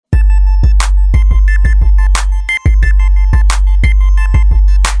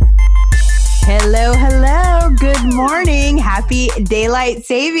morning. Happy daylight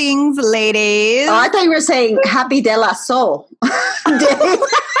savings, ladies. Oh, I thought you were saying Happy de la Soul.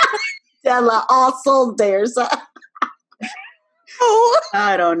 De la All Soul Day or something. Oh.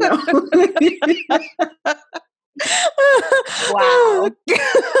 I don't know. Wow.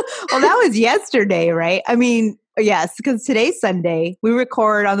 Well, that was yesterday, right? I mean, yes, because today's Sunday. We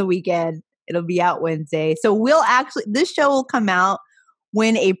record on the weekend. It'll be out Wednesday. So this show will come out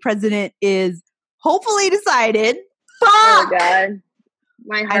when a president is hopefully decided. Oh, Fuck! God.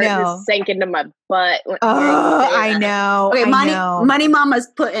 My heart just sank into my butt. I know. Okay, I know. Money Mama's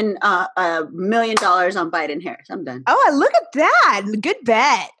putting $1 million on Biden Harris. I'm done. Oh, look at that. Good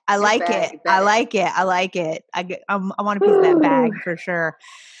bet. I like bet, it. bet. I like it. I like it. I want a piece of that bag for sure.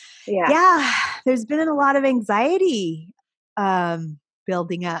 Yeah. There's been a lot of anxiety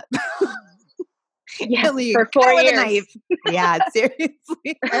building up. Yeah, Really, for 4 with years. a knife. Yeah,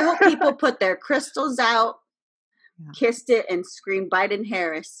 seriously. I hope people put their crystals out, kissed it, and screamed Biden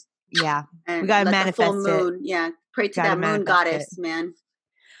Harris. Yeah. And We got to let manifest the full moon. Yeah. Pray to that moon goddess, man.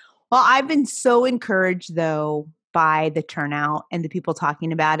 Well, I've been so encouraged, though, by the turnout and the people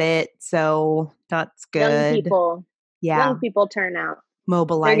talking about it. So that's good. Young people. Yeah. Young people turn out.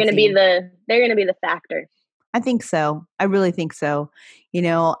 Mobilizing. They're gonna be the factor. I think so. I really think so.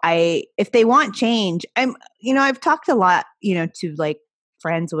 If they want change, I've talked a lot, to like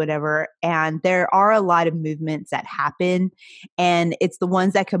friends or whatever, and there are a lot of movements that happen, and it's the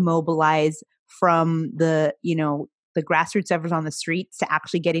ones that can mobilize from the grassroots efforts on the streets to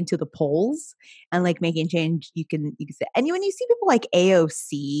actually getting to the polls and like making change. You can say, and when you see people like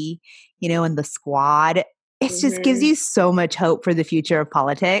AOC, and the squad, it just gives you so much hope for the future of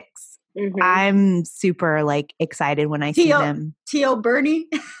politics. Mm-hmm. I'm super like excited when I see them. T.O. Bernie.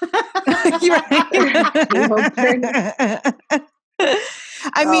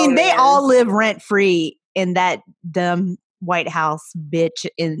 I mean, they all live rent free in that dumb White House bitch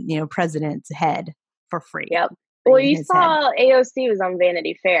in president's head for free. Yep. Well, you saw AOC was on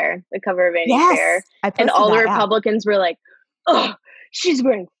Vanity Fair, the cover of Vanity Fair, and all the Republicans were like, "Oh, she's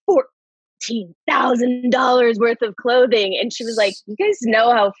wearing $14,000 worth of clothing," and she was like, "You guys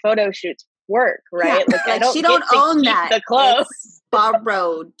know how photo shoots work, right? Yeah. Like, she don't own that. The clothes it's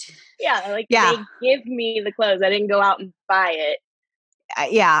borrowed." They give me the clothes. I didn't go out and buy it.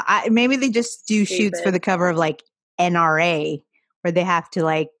 Maybe they just do shoots for the cover of like NRA, where they have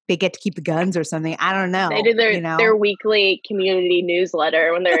to they get to keep the guns or something. I don't know. They do their weekly community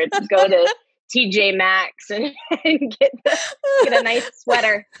newsletter when they're go to TJ Maxx and get a nice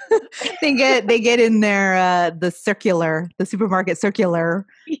sweater. they get in there the supermarket circular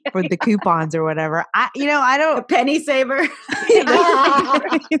for the coupons or whatever. I don't a penny saver.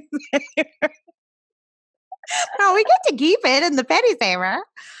 No, we get to keep it in the penny saver.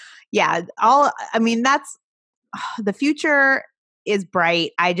 Yeah, that's the future is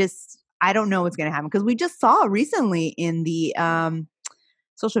bright. I don't know what's going to happen because we just saw recently in the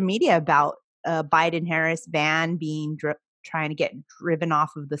social media about Biden Harris van being trying to get driven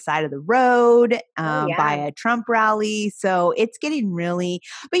off of the side of the road by a Trump rally. So it's getting really,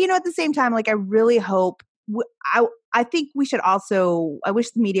 but at the same time, I really hope, I think we should also, I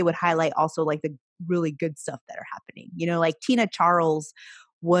wish the media would highlight also the really good stuff that are happening. Like Tina Charles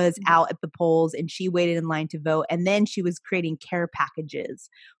was out at the polls and she waited in line to vote. And then she was creating care packages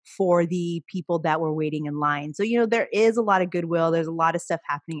for the people that were waiting in line. So, there is a lot of goodwill. There's a lot of stuff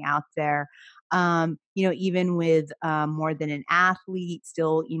happening out there. Even with More Than an Athlete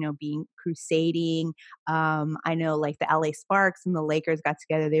still, being crusading. I know the LA Sparks and the Lakers got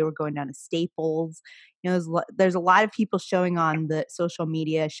together. They were going down to Staples. There's a lot of people showing up on social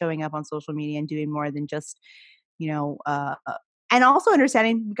media and doing more than just, and also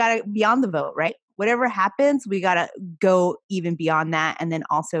understanding we got to beyond the vote, right? Whatever happens, we got to go even beyond that. And then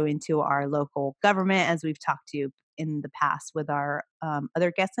also into our local government, as we've talked to in the past with our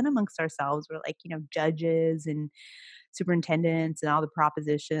other guests and amongst ourselves. We're judges and superintendents and all the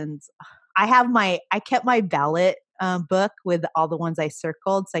propositions. I kept my ballot book with all the ones I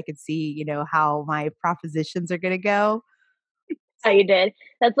circled so I could see, how my propositions are going to go. Oh, you did?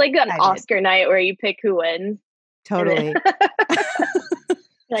 That's like an Oscar night where you pick who wins. Totally.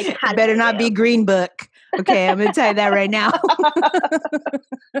 It better not be Green Book. Okay, I'm going to tell you that right now.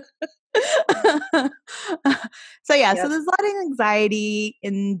 So there's a lot of anxiety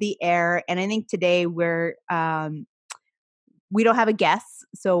in the air. And I think today we don't have a guest.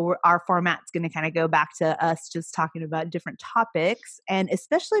 So our format's going to kind of go back to us just talking about different topics. And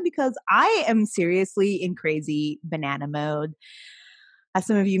especially because I am seriously in crazy banana mode. As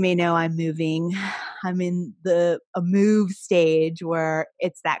some of you may know, I'm moving. I'm in a move stage where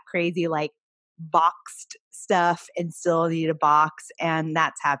it's that crazy, boxed stuff and still need a box, and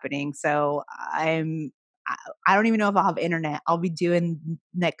that's happening. So I don't even know if I'll have internet. I'll be doing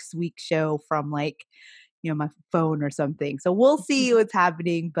next week's show from like, my phone or something. So we'll see what's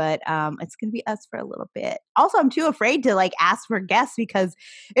happening, but it's going to be us for a little bit. Also, I'm too afraid to like ask for guests because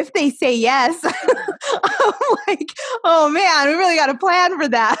if they say yes, I'm like, oh man, we really got to plan for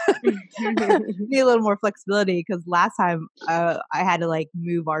that. Need a little more flexibility because last time I had to like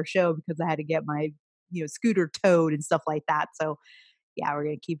move our show because I had to get my, scooter towed and stuff like that. So yeah, we're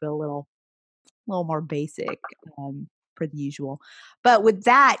going to keep it a little more basic per the usual. But with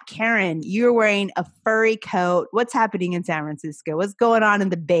that, Karen, you're wearing a furry coat. What's happening in San Francisco? What's going on in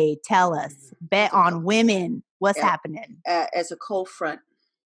the Bay? Tell us. Bet on women. What's happening? As a cold front,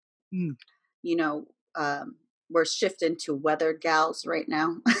 we're shifting to weather gals right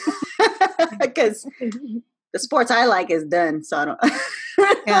now because the sports I like is done. So I don't.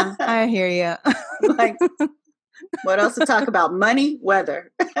 Yeah, I hear you. Like, what else to talk about? Money,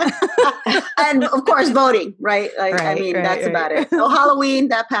 weather, and of course voting. Right? That's about it. So Halloween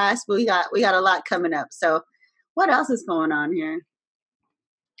that passed. We got a lot coming up. So what else is going on here?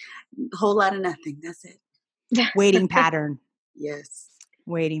 A whole lot of nothing. That's it. Waiting pattern. Yes.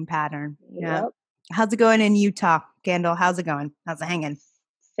 Waiting pattern. Yeah. Yep. How's it going in Utah, Kendall? How's it going? How's it hanging?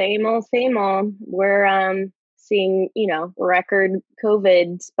 Same old, same old. We're seeing, record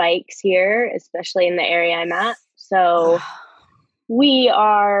COVID spikes here, especially in the area I'm at. So we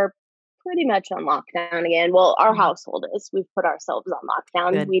are pretty much on lockdown again. Well, our household is. We've put ourselves on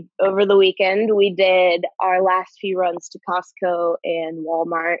lockdown. Good. Over the weekend, we did our last few runs to Costco and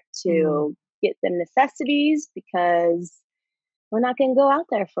Walmart to get the necessities because we're not going to go out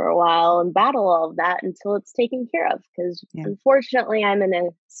there for a while and battle all of that until it's taken care of. Because unfortunately, I'm in a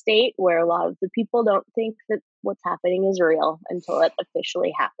state where a lot of the people don't think that what's happening is real until it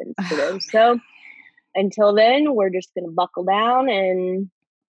officially happens to them. So until then, we're just going to buckle down and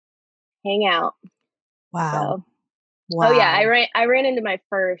hang out. Wow. So, wow. Oh yeah, I ran into my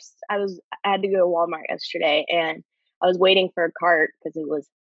first. I had to go to Walmart yesterday, and I was waiting for a cart because it was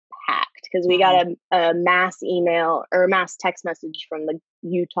hacked. Because we got a mass email or a mass text message from the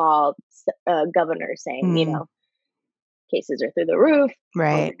Utah governor saying, cases are through the roof,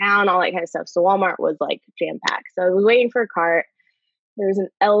 right, down, all that kind of stuff. So Walmart was like jam packed. So I was waiting for a cart. There was an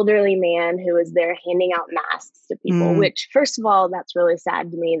elderly man who was there handing out masks to people, which, first of all, that's really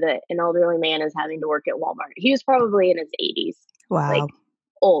sad to me that an elderly man is having to work at Walmart. He was probably in his 80s. Wow. Like,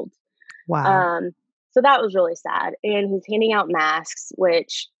 old. Wow. So that was really sad. And he's handing out masks,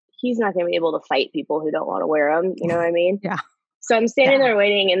 which he's not going to be able to fight people who don't want to wear them. You know what I mean? Yeah. So I'm standing there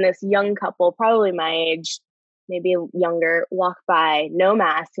waiting, and this young couple, probably my age, maybe younger, walk by, no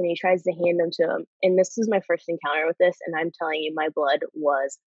mask, and he tries to hand them to him. And this was my first encounter with this, and I'm telling you, my blood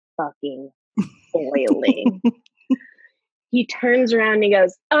was fucking boiling. He turns around and he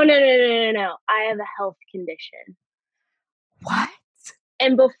goes, "Oh, no. I have a health condition." What?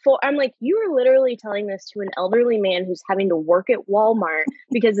 And before, I'm like, you are literally telling this to an elderly man who's having to work at Walmart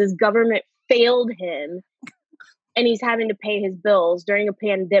because his government failed him and he's having to pay his bills during a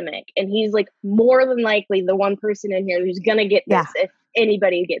pandemic. And he's like more than likely the one person in here who's going to get this if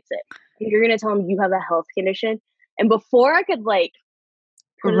anybody gets it. And you're going to tell him you have a health condition. And before I could like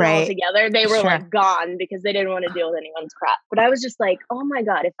put it all together, they were like gone because they didn't want to deal with anyone's crap. But I was just like, oh my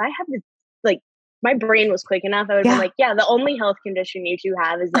God, if I had to, like, my brain was quick enough. I would be like, yeah, the only health condition you two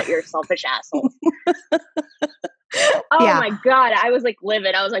have is that you're selfish assholes. Oh my God. I was like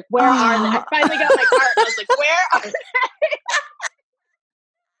livid. I was like, where are they? I finally got my cart. I was like, where are they?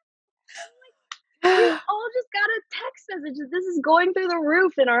 We all just got a text message. This is going through the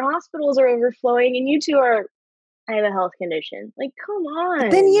roof and our hospitals are overflowing and you two I have a health condition. Like, come on. But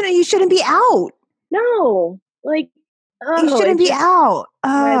then, you shouldn't be out. No. Like, you shouldn't be out.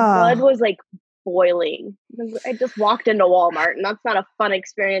 My blood was like boiling. I just walked into Walmart and that's not a fun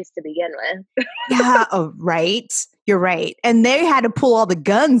experience to begin with. Yeah, right. You're right. And they had to pull all the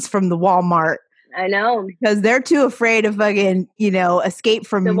guns from the Walmart. I know. Because they're too afraid of fucking, escape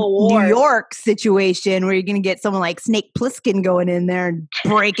from New York situation where you're going to get someone like Snake Plissken going in there and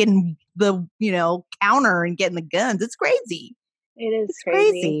breaking the, counter and getting the guns. It's crazy. It is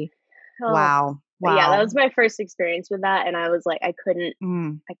crazy. Oh. Wow. Yeah, that was my first experience with that. And I was like, I couldn't,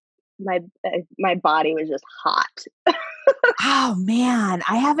 my body was just hot. Oh man,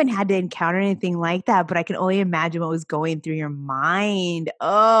 I haven't had to encounter anything like that, but I can only imagine what was going through your mind.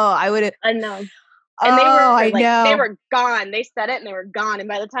 Oh, I would have. I know. And they were gone. They said it and they were gone. And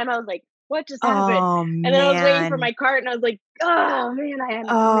by the time I was like, what just happened? Oh, and then I was waiting for my cart and I was like, oh man, I hadn't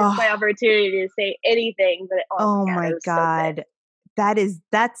missed my opportunity to say anything. But my God.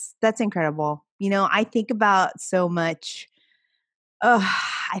 That's incredible. I think about so much.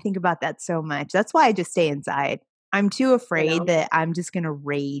 I think about that so much. That's why I just stay inside. I'm too afraid that I'm just going to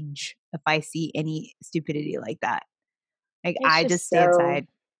rage if I see any stupidity like that. Like, I just stay inside.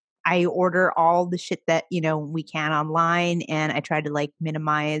 I order all the shit that, we can online, and I try to like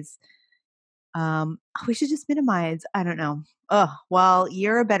minimize. We should just minimize. I don't know. Oh, well,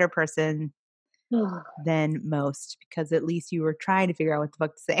 you're a better person than most, because at least you were trying to figure out what the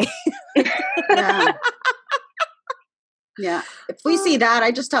fuck to say. Yeah. Yeah. If we see that,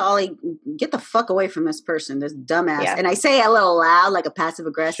 I just tell Ollie, get the fuck away from this person, this dumbass. Yeah. And I say it a little loud, like a passive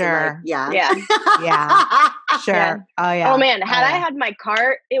aggressive. Sure. Like, yeah. Yeah. Sure. Yeah. Oh, yeah. Oh, man. Had I had my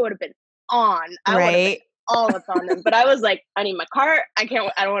cart, it would have been on. I would have been all up on them. But I was like, I need my cart. I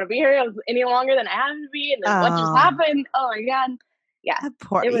don't want to be here any longer than I have to be. And then what just happened? Oh, my God.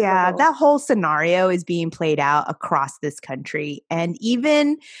 Yeah. That whole scenario is being played out across this country. And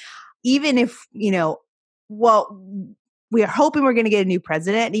even if, we are hoping we're going to get a new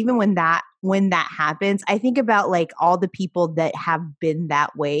president. And even when that happens, I think about like all the people that have been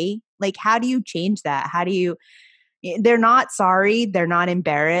that way. Like, how do you change that? They're not sorry. They're not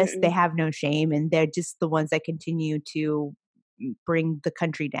embarrassed. Mm-mm. They have no shame. And they're just the ones that continue to bring the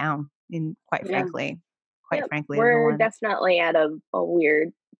country down. And quite frankly, we're definitely at a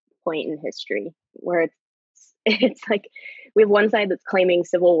weird point in history where it's like we have one side that's claiming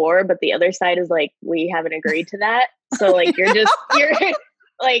civil war, but the other side is like, we haven't agreed to that. So like,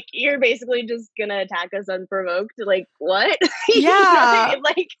 you're basically just gonna attack us unprovoked. Like, what? Yeah.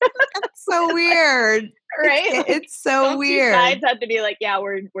 Like, that's so weird. Right? It's so weird. Two sides have to be like, yeah,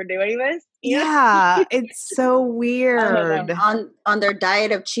 we're doing this. Yeah. It's so weird. On their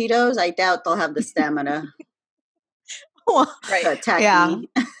diet of Cheetos, I doubt they'll have the stamina to attack me.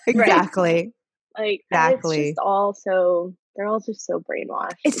 Exactly. Like, exactly. It's just they're all just so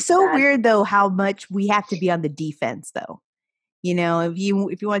brainwashed. It's so sad. Weird though how much we have to be on the defense though. If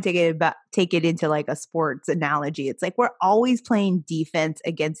you want to take it into like a sports analogy, it's like we're always playing defense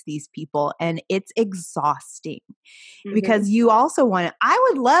against these people, and it's exhausting because you also I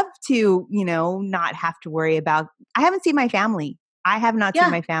would love to, not have to worry about. I haven't seen my family. I have not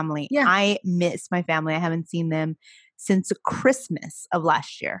seen my family. Yeah. I miss my family. I haven't seen them since Christmas of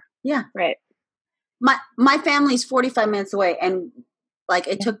last year. Yeah. Right. My family's 45 minutes away, and like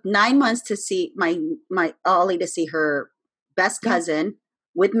it took 9 months to see my Ollie to see her best cousin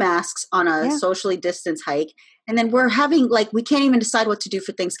with masks on a socially distanced hike, and then we're having we can't even decide what to do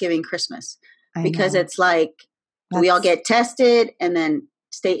for Thanksgiving and Christmas because it's like we all get tested and then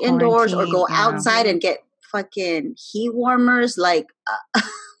stay indoors or go outside and get fucking heat warmers.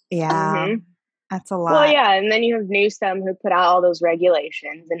 That's a lot. Well, yeah, and then you have Newsom who put out all those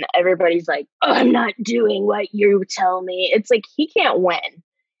regulations, and everybody's like, oh, I'm not doing what you tell me. It's like he can't win.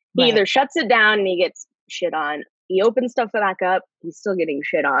 He either shuts it down and he gets shit on. He opens stuff back up, he's still getting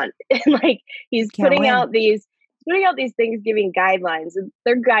shit on. And he's putting out these Thanksgiving guidelines.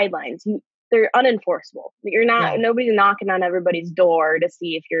 They're guidelines. They're unenforceable. Nobody's knocking on everybody's door to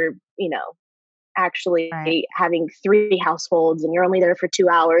see if you're, actually having 3 households and you're only there for 2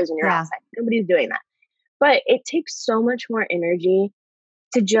 hours and you're outside. Nobody's doing that. But it takes so much more energy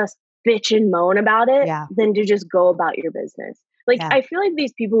to just bitch and moan about it than to just go about your business. I feel like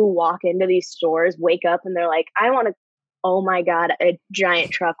these people who walk into these stores wake up and they're like, oh my God, a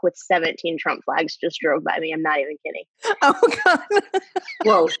giant truck with 17 Trump flags just drove by me. I'm not even kidding. Oh God.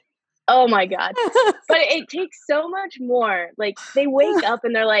 Whoa. Oh my God. But it takes so much more. They wake up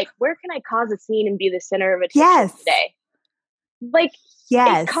and they're like, where can I cause a scene and be the center of attention today?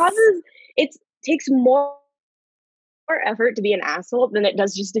 It takes more effort to be an asshole than it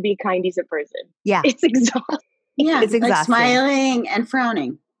does just to be a kind, decent person. Yeah. It's exhausting. Yeah. It's exhausting. Smiling and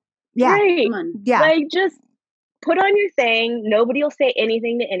frowning. Yeah. Right. Come on. Yeah. Just put on your thing. Nobody will say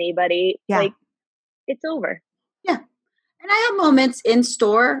anything to anybody. Yeah. It's over. Yeah. And I have moments in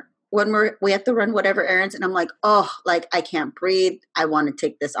store when we have to run whatever errands, and I'm like, I can't breathe. I want to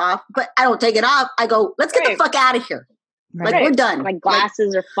take this off, but I don't take it off. I go, let's get the fuck out of here. Right. We're done. My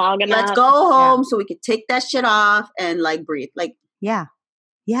glasses are fogging up. Let's go home so we can take that shit off and breathe. Yeah.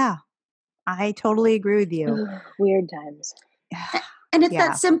 Yeah. I totally agree with you. Weird times. And it's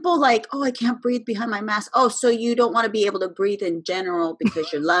that simple, I can't breathe behind my mask. Oh, so you don't want to be able to breathe in general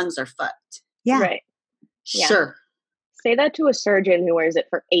because your lungs are fucked. Yeah. Right. Sure. Yeah. Say that to a surgeon who wears it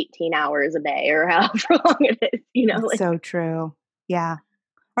for 18 hours a day or however long it is, It's so true. Yeah.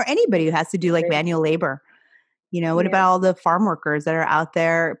 Or anybody who has to do manual labor. What about all the farm workers that are out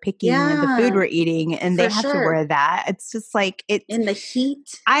there picking the food we're eating and they have to wear that? It's just it's in the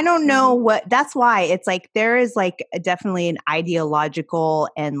heat. I don't know that's why it's there is definitely an ideological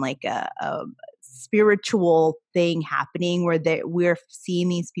and spiritual thing happening where we're seeing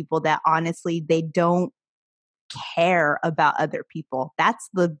these people that honestly, they don't care about other people. That's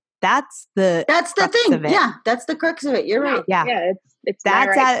the thing. Yeah, that's the crux of it. You're right. Yeah, it's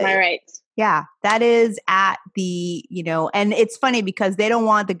my rights. Yeah, that is at the, and it's funny because they don't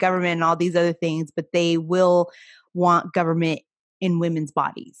want the government and all these other things, but they will want government in women's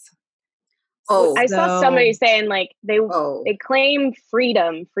bodies. Oh, I saw somebody saying like they claim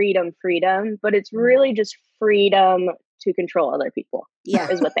freedom, but it's really just freedom to control other people. Yeah,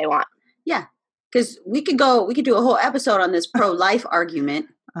 is what they want. Yeah, because we could do a whole episode on this pro-life argument.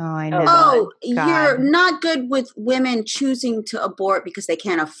 Oh, I know. Oh, you're not good with women choosing to abort because they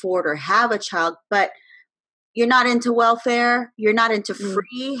can't afford or have a child, but you're not into welfare. You're not into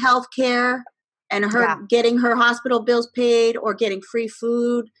free health care and her getting her hospital bills paid or getting free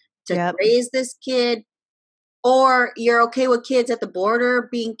food to raise this kid. Or you're okay with kids at the border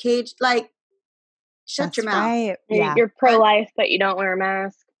being caged. Like, shut your mouth. Right. Yeah. You're pro-life, but you don't wear a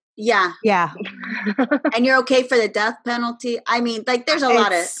mask. Yeah. Yeah. And you're okay for the death penalty. I mean, like there's a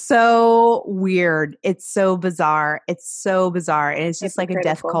lot of so weird. It's so bizarre. And it's just like a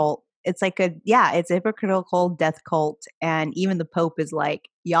death cult. It's like it's a hypocritical death cult. And even the Pope is like,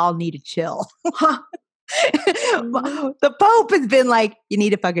 y'all need to chill. The Pope has been like, you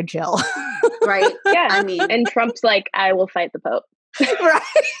need to fucking chill. Right. Yeah. I mean, and Trump's like, I will fight the Pope. Right.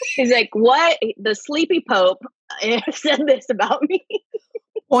 He's like, what? The sleepy Pope said this about me.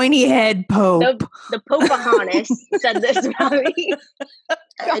 Pointy head Pope. The Pocahontas said this about me.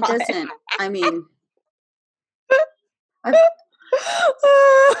 It doesn't. I mean,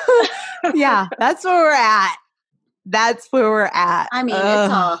 yeah, that's where we're at. I mean,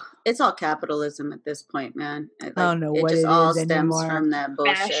 it's all capitalism at this point, man. Like, I don't know what it just all stems anymore. from that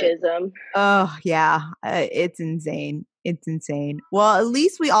bullshit. Fascism. Oh yeah, it's insane. It's insane. Well, at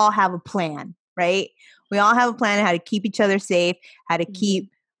least we all have a plan, right? We all have a plan on how to keep each other safe, how to keep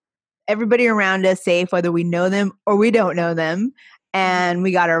everybody around us safe, whether we know them or we don't know them. And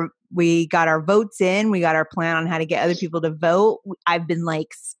we got our votes in. We got our plan on how to get other people to vote. I've been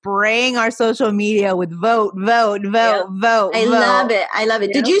like spraying our social media with vote. Love it. I love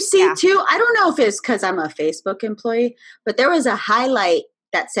it. Did you see too? I don't know if it's because I'm a Facebook employee, but there was a highlight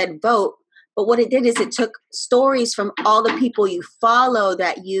that said vote. But what it did is it took stories from all the people you follow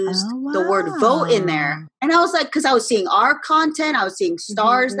that used the word vote in there. And I was like, because I was seeing our content, I was seeing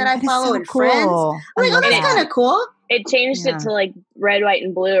stars that I follow and friends. I'm like, that's kind of cool. It changed it to like red, white,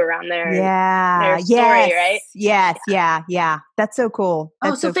 and blue around there. Yeah. Their story, right? Yes. Yeah. That's so cool.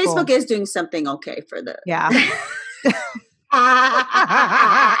 That's so Facebook is doing something okay for the. Yeah.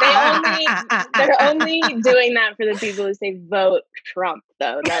 They're only doing that for the people who say vote Trump,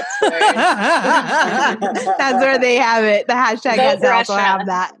 though. That's where they have it. The hashtag has also have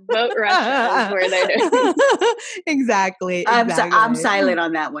that. Vote Russia is where they're doing. Exactly. I'm silent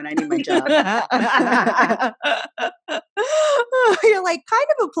on that one. I need my job. You're like kind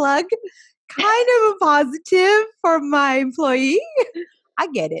of a plug, kind of a positive for my employee. I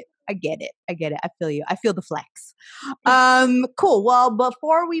get it. I feel you. I feel the flex. Cool. Well,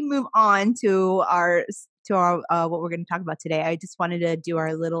 before we move on to our what we're going to talk about today, I just wanted to do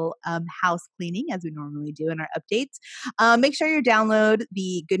our little house cleaning as we normally do in our updates. Make sure you download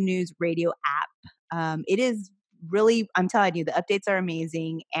the Good News Radio app. It is really, I'm telling you, the updates are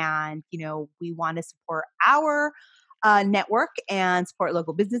amazing, and we want to support our network and support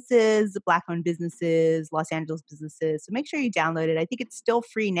local businesses, Black-owned businesses, Los Angeles businesses. So make sure you download it. I think it's still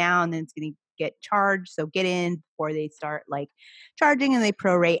free now, and then it's going to get charged. So get in before they start like charging, and they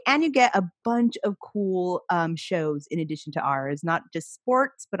prorate. And you get a bunch of cool shows in addition to ours, not just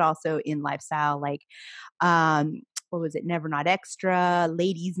sports, but also in lifestyle, like what was it? Never Not Extra,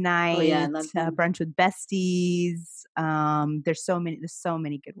 Ladies Night, Brunch with Besties. There's so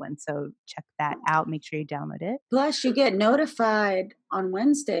many good ones. So check that out. Make sure you download it. Plus, you get notified on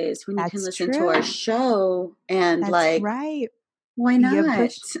Wednesdays when you can listen to our show. And right. Why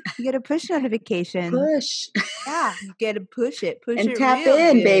not? You get a push notification. Push. Yeah, you get to push it. Push and it. Tap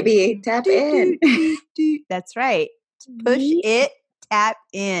in, good. Baby. Tap in. That's right. Push it. Tap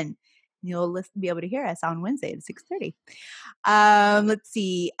in. You'll be able to hear us on Wednesday at 6:30. Let's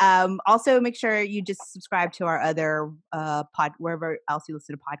see. Also, make sure you just subscribe to our other wherever else you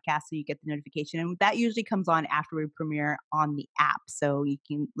listen to podcasts, so you get the notification. And that usually comes on after we premiere on the app, so you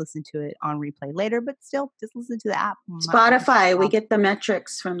can listen to it on replay later. But still, just listen to the app. Spotify, we get the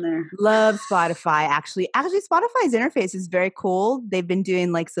metrics from there. Love Spotify. Actually, Spotify's interface is very cool. They've been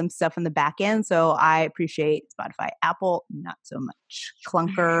doing like some stuff on the back end, so I appreciate Spotify. Apple, not so much.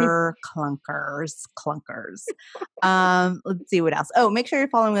 Clunker. clunkers. Let's see what else. Oh, make sure you're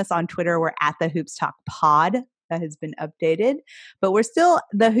following us on Twitter. We're at the Hoops Talk Pod. That has been updated, but we're still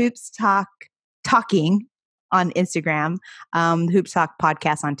the Hoops Talking on Instagram, the Hoops Talk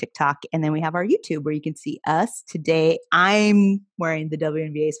Podcast on TikTok, and then we have our YouTube where you can see us. Today, I'm wearing the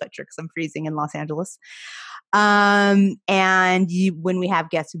WNBA sweatshirt because I'm freezing in Los Angeles. And when we have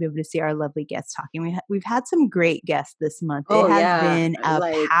guests, we'll be able to see our lovely guests talking. We've had some great guests this month. It has been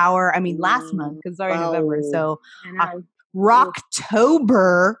a power. I mean, last month because it's already November. So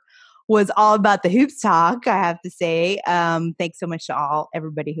Rocktober was all about the Hoops Talk, I have to say. Thanks so much to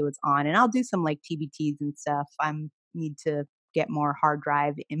everybody who was on. And I'll do some like TBTs and stuff. I need to get more hard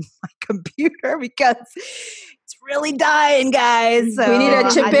drive in my computer because it's really dying, guys. So we need to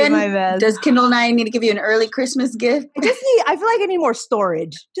chip in. Does Kindle 9 need to give you an early Christmas gift? I feel like I need more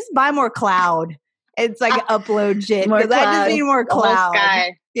storage. Just buy more cloud. It's like upload shit because I just need more cloud.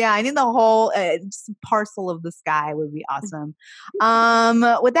 Yeah, I need the whole just a parcel of the sky would be awesome.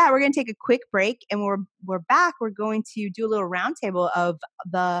 With that, we're going to take a quick break, and we're back. We're going to do a little roundtable of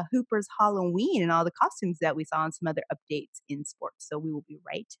the Hoopers Halloween and all the costumes that we saw and some other updates in sports. So we will be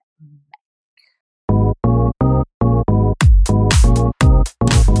right back.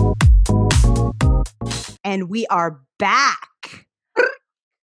 And we are back.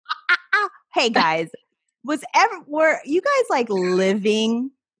 Hey guys, were you guys like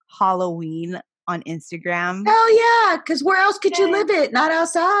living Halloween on Instagram? Hell yeah, because where else could you live it? Not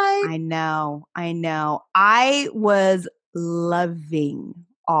outside. I know. I was loving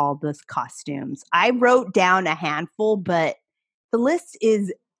all the costumes. I wrote down a handful, but the list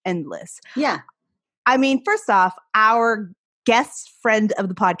is endless. Yeah. I mean, first off, our guest friend of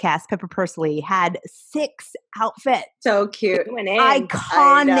the podcast, Pepper Pursley, had 6 outfits. So cute.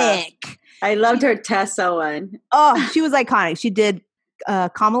 Iconic. I loved her Tessa one. Oh, she was iconic. She did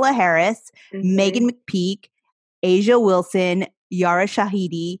Kamala Harris, Megan McPeak, Asia Wilson, Yara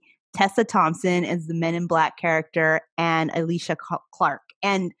Shahidi, Tessa Thompson as the Men in Black character, and Alicia Clark.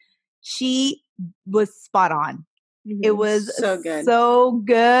 And she was spot on. It was so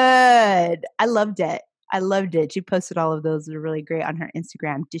good. I loved it. She posted all of those. They're really great on her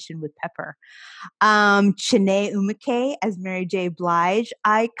Instagram, Dishing with Pepper. Chene Umake as Mary J. Blige.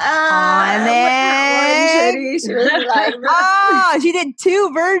 Iconic. She did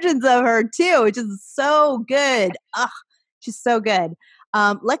 2 versions of her too, which is so good. She's so good.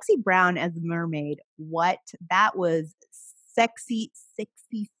 Lexi Brown as the mermaid. That was sexy.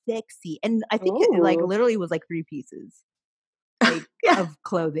 And I think it like literally was like 3 pieces of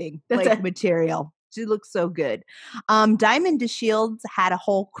clothing, material. She looks so good. Diamond DeShields had a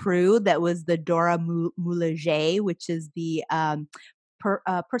whole crew that was the Dora Milaje, which is the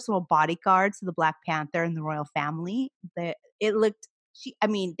personal bodyguard to the Black Panther and the royal family. They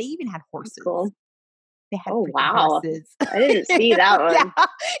even had horses. Cool. They had horses. I didn't see that one.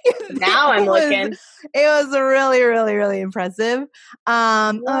 Now I'm looking. It was really, really, really impressive.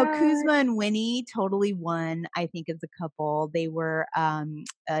 Kuzma and Winnie totally won, I think, as a couple. They were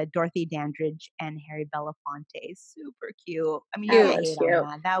Dorothy Dandridge and Harry Belafonte. Super cute. I mean,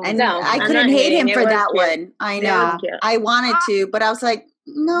 I couldn't hate him for that one. I know. I wanted to, but I was like,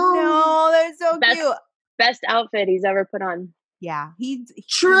 no, they're so cute. Best outfit he's ever put on. Yeah, he's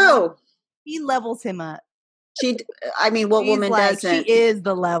true. He levels him up. What woman doesn't? She is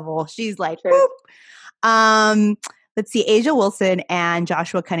the level. She's like, whoop. Let's see. Asia Wilson and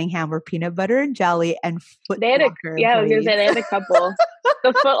Joshua Cunningham were peanut butter and jelly and Foot Locker. I was gonna say they had a couple.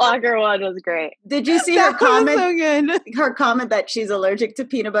 The Foot Locker one was great. Did you see her comment? So good. Her comment that she's allergic to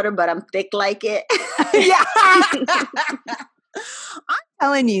peanut butter, but I'm thick like it. Yeah. I'm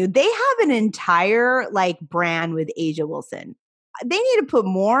telling you, they have an entire brand with Asia Wilson. They need to put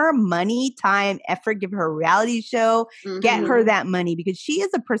more money, time, effort, give her a reality show, get her that money because she is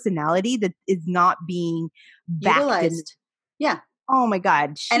a personality that is not being utilized. Yeah. Oh my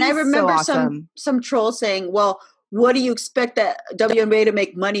God. And I remember some trolls saying, well, what do you expect that WNBA to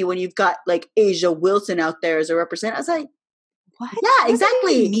make money when you've got Asia Wilson out there as a representative? I was like, what? Yeah,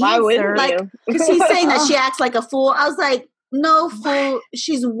 exactly. Why wouldn't you? Because he's saying that she acts like a fool. I was like, no fool.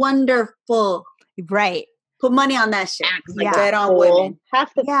 She's wonderful. Right. Put money on that shit. Bet on women.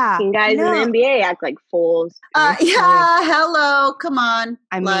 Half the guys in the NBA act like fools. Hello. Come on.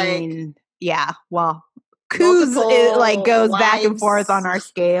 I mean, yeah. Well, Kuz goes back and forth on our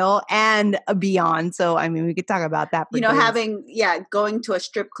scale and beyond. So, I mean, we could talk about that. Going to a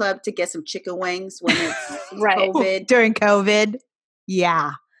strip club to get some chicken wings when it's COVID. During COVID.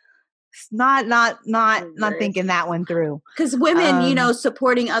 Yeah. Not thinking that one through. Because women,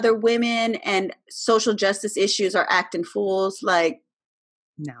 supporting other women and social justice issues are acting fools.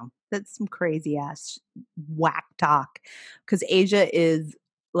 No, that's some crazy ass whack talk. Because Asia is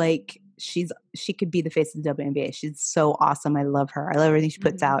like she could be the face of the WNBA. She's so awesome. I love her. I love everything she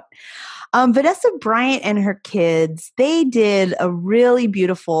puts out. Vanessa Bryant and her kids, they did a really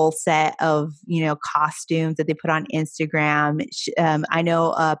beautiful set of, costumes that they put on Instagram. I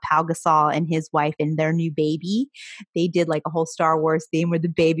know Pau Gasol and his wife and their new baby, they did like a whole Star Wars theme where the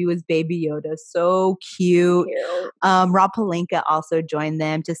baby was Baby Yoda. So cute. Rob Pelinka also joined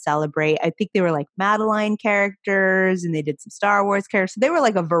them to celebrate. I think they were like Madeline characters and they did some Star Wars characters. So they were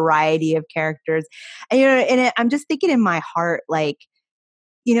like a variety of characters. And I'm just thinking in my heart, like,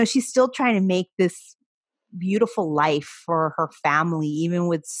 she's still trying to make this beautiful life for her family, even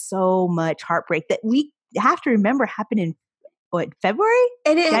with so much heartbreak that we have to remember happened in February?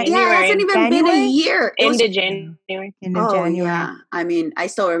 It hasn't even been a year. Into January. January. Yeah. I mean, I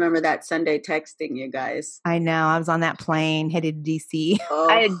still remember that Sunday texting you guys. I know. I was on that plane headed to DC. Oh,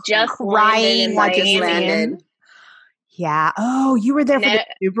 I had just crying watching landed. Yeah. Oh, you were there for the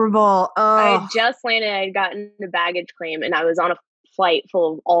Super Bowl. Oh, I had just landed. I had gotten the baggage claim, and I was on a flight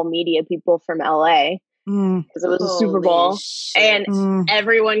full of all media people from LA because it was a Super Bowl, and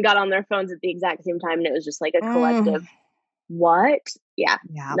everyone got on their phones at the exact same time, and it was just like a collective. What? Yeah,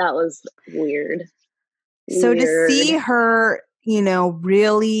 that was weird. So to see her,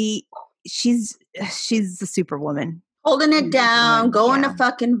 really, she's a superwoman. Holding it down, going to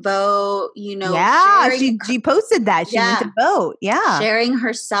fucking vote, Yeah, she posted that. She went to vote. Yeah. Sharing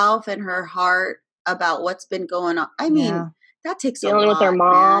herself and her heart about what's been going on. I mean, that takes dealing a lot, with her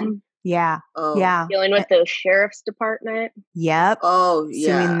mom. Man. Yeah. Oh. Yeah. Dealing with the sheriff's department. Yep. Oh,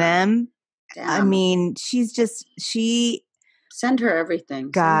 yeah. Suing them. Damn. I mean, send her everything.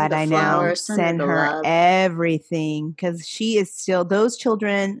 God, I know. Send her everything because she is still, those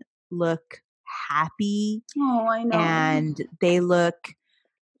children look happy. Oh, I know. And they look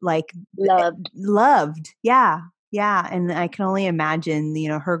like loved. Yeah. Yeah. And I can only imagine,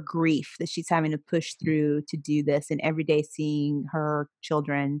 her grief that she's having to push through to do this, and every day seeing her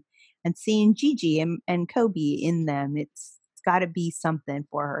children and seeing Gigi and Kobe in them. It's got to be something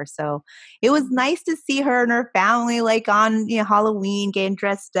for her. So it was nice to see her and her family like on Halloween getting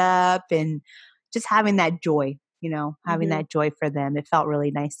dressed up and just having that joy. Having that joy for them. It felt really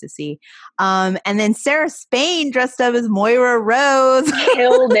nice to see. And then Sarah Spain dressed up as Moira Rose.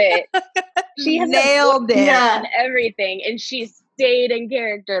 Killed it. She nailed it. And everything. And she stayed in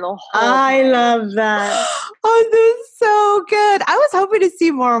character the whole time. I love that. Oh, this is so good. I was hoping to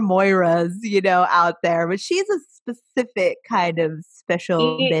see more Moiras, out there, but she's a specific kind of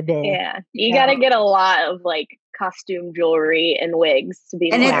special baby. Yeah. You got to get a lot of costume jewelry and wigs to be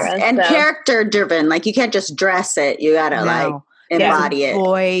Moira. And character driven. Like you can't just dress it. You gotta embody it.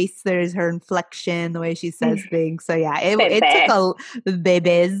 Voice, there's her inflection, the way she says things. So yeah, it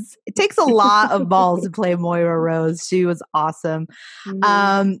takes a lot of balls to play Moira Rose. She was awesome.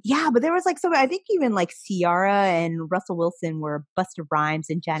 But there was I think even Ciara and Russell Wilson were Busta Rhymes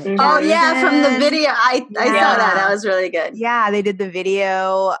and Janet Jackson. Oh yeah, from the video. I saw that. That was really good. Yeah, they did the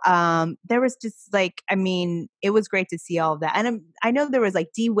video. There was just it was great to see all of that. And I know there was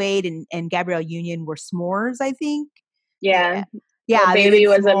D Wade and Gabrielle Union were s'mores, I think. Yeah. Yeah. The baby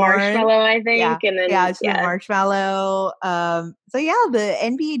was a marshmallow, I think. Yeah. And then she's a marshmallow. So yeah, the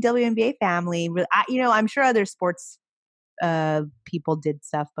NBA, WNBA family, I'm sure other sports people did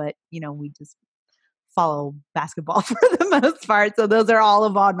stuff, but we just follow basketball for the most part. So those are all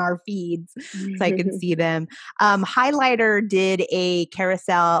on our feeds so I can see them. Highlighter did a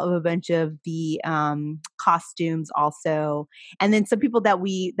carousel of a bunch of the costumes also. And then some people that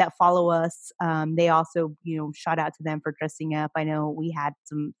follow us, they also, shout out to them for dressing up. I know we had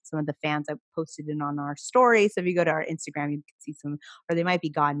some of the fans that posted it on our story. So if you go to our Instagram, you can see some, or they might be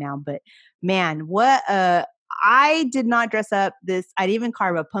gone now, but man, I did not dress up this. I didn't even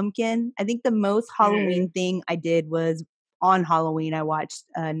carve a pumpkin. I think the most Halloween thing I did was on Halloween. I watched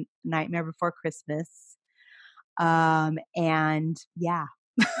Nightmare Before Christmas. And yeah.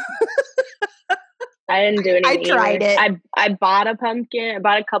 I didn't do anything. I tried it. I bought a pumpkin. I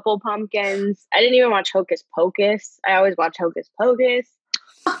bought a couple pumpkins. I didn't even watch Hocus Pocus. I always watch Hocus Pocus.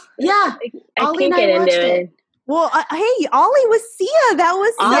 Yeah. I can't get into it. Well, hey, Ollie was Sia. That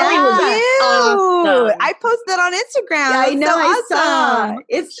was Awesome. I posted on Instagram. Yeah, I know. I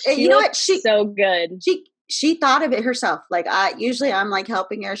saw. You know what? She's so good. She thought of it herself. I'm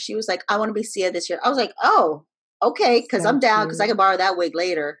helping her. She was like, "I want to be Sia this year." I was like, "Oh, okay," because I'm down because I can borrow that wig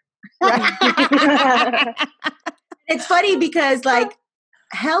later. It's funny because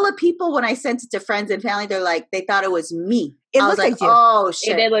hella people when I sent it to friends and family, they're they thought it was me. It looked like you. Oh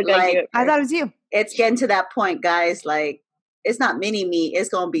shit! It did look like you. I thought it was you. It's getting to that point, guys. it's not mini me. It's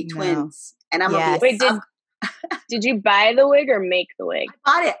gonna be twins, and I'm gonna be. Wait, did you buy the wig or make the wig? I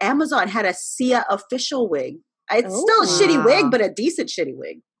bought it. Amazon had a Sia official wig. It's still a shitty wig, but a decent shitty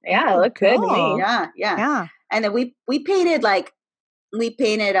wig. Yeah, it looked good to me. Yeah. And then we painted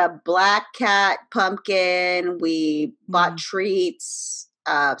a black cat pumpkin. We bought treats.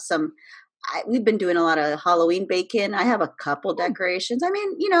 We've been doing a lot of Halloween baking. I have a couple decorations. I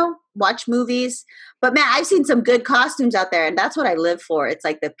mean, watch movies. But man, I've seen some good costumes out there, and that's what I live for. It's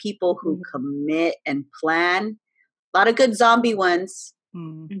like the people who commit and plan. A lot of good zombie ones.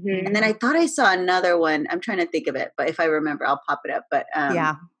 Mm-hmm. And then I thought I saw another one. I'm trying to think of it, but if I remember, I'll pop it up. But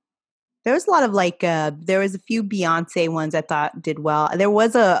there was a lot of there was a few Beyonce ones I thought did well. There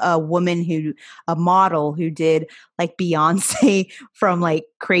was a woman a model who did like Beyonce from like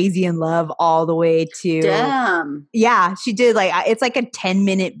Crazy in Love all the way to. Damn. Yeah, she did it's like a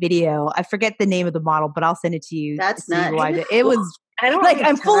 10-minute video. I forget the name of the model, but I'll send it to you. That's nice. It was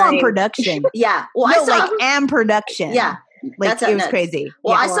I'm full on production. Yeah. Well, and production. Yeah. It was crazy.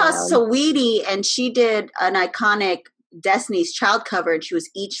 Well, I saw Saweetie, and she did an iconic Destiny's Child cover, and she was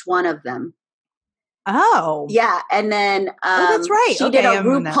each one of them. Oh. Yeah. And then that's right. She did an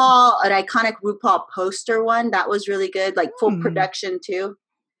iconic RuPaul poster one. That was really good, like full production too.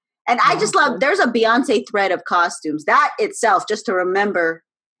 And I just love, there's a Beyonce thread of costumes. That itself, just to remember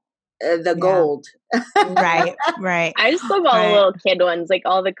the gold. Right. I just love all the little kid ones, like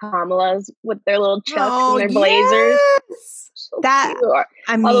all the Kamalas with their little chucks and their blazers. So that cute.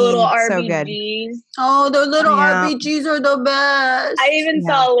 I mean, all the little so RBGs. Good. Oh, the little RBGs are the best. I even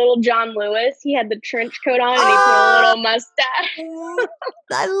saw a little John Lewis. He had the trench coat on and he put a little mustache.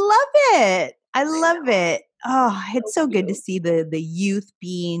 I love it. Oh, it's so good to see the youth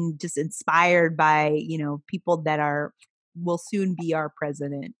being just inspired by, people that will soon be our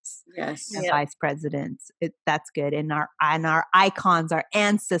presidents. Yes. And vice presidents. That's good. And our icons, our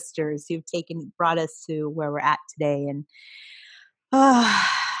ancestors who've brought us to where we're at today. And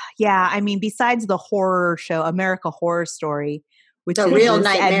I mean, besides the horror show, American Horror Story, which is real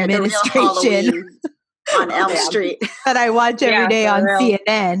nightmare, administration on Elm Street that I watch every day on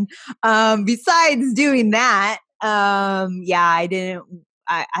CNN. Besides doing that, I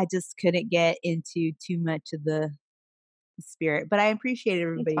just couldn't get into too much of the spirit, but I appreciate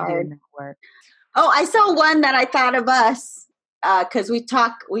everybody doing that work. Oh, I saw one that I thought of us because we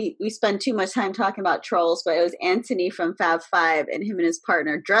spend too much time talking about trolls, but it was Anthony from Fab Five and him and his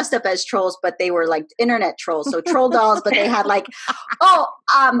partner dressed up as trolls, but they were like internet trolls, so troll dolls, but they had like, I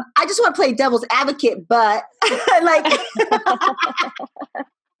just want to play devil's advocate, but like.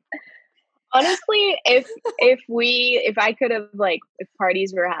 Honestly, if I could have if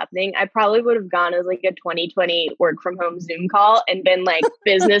parties were happening, I probably would have gone as like a 2020 work from home Zoom call and been like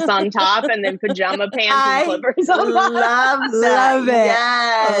business on top and then pajama pants and slippers on top. Love it.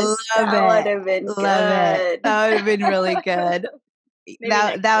 Yes. That would have been good. That would have been really good.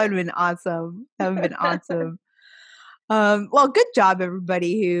 that would have been awesome. That would have been awesome. Well, good job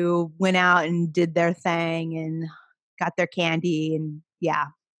everybody who went out and did their thing and got their candy, and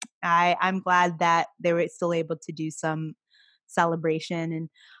I'm glad that they were still able to do some celebration. And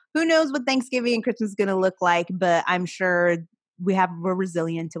who knows what Thanksgiving and Christmas is going to look like, but I'm sure we're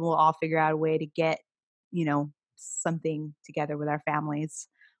resilient and we'll all figure out a way to get, something together with our families,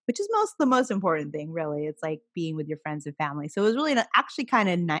 which is the most important thing, really. It's like being with your friends and family. So it was really actually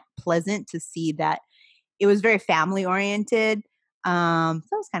kind of pleasant to see that it was very family oriented. So that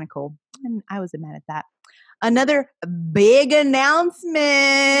was kind of cool. And I wasn't mad at that. Another big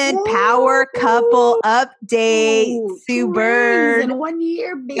announcement. Whoa. Power couple update. Sue Bird. In 1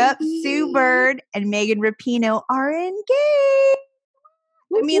 year, baby. Yep, Sue Bird and Megan Rapinoe are engaged.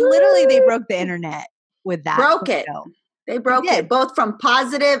 I mean, literally, they broke the internet with that. They broke it. Both from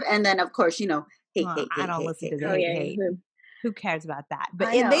positive and then, of course, hate. I don't listen to the hate. Who cares about that? But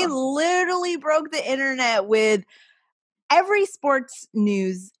they literally broke the internet with every sports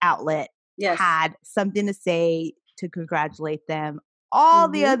news outlet. Yes. Had something to say to congratulate them. All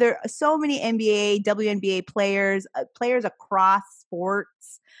the other, so many NBA, WNBA players across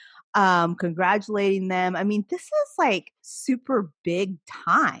sports, congratulating them. I mean, this is like super big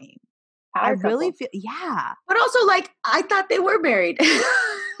time. I really feel, But also, I thought they were married.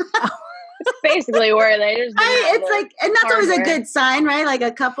 It's basically where they just. And that's always a good sign, right? Like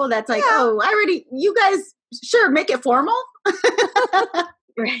a couple that's like, you guys, sure, make it formal.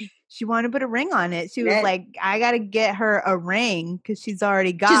 Right. She wanted to put a ring on it. She was like, I got to get her a ring because she's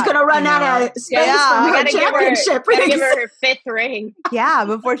already got. She's going to run out of space from her championship ring. Give her her 5th ring. Yeah,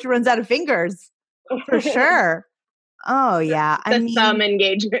 before she runs out of fingers. For sure. Oh, yeah. Some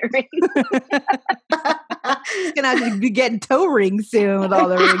engagement ring. She's gonna have to be getting toe rings soon with all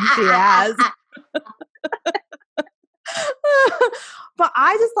the rings she has. But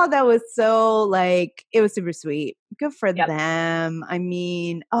I just thought that was so like, it was super sweet. Good for them. I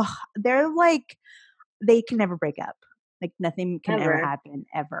mean, they're like, they can never break up. Like nothing can ever happen,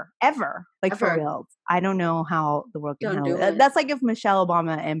 ever. Like for real. I don't know how the world can handle it. That's like if Michelle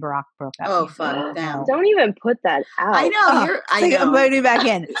Obama and Barack broke up. Oh, fuck them. Don't even put that out. I know. I know. I'm putting it back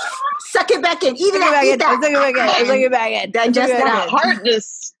in. Suck it back in. Eat it back in. that. Suck it back in. Digest it out. My heart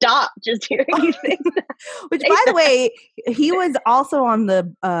just stopped just hearing you say that. Which, by the way, he was also on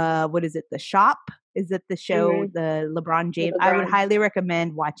the, what is it? The Shop? Is it the show, the LeBron James? I would highly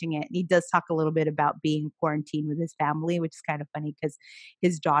recommend watching it. And he does talk a little bit about being quarantined with his family, which is kind of funny because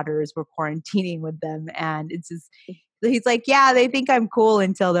his daughters were quarantining with them. And it's just, he's like, yeah, they think I'm cool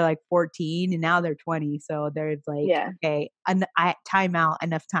until they're like 14 and now they're 20. So they're like, okay, time out,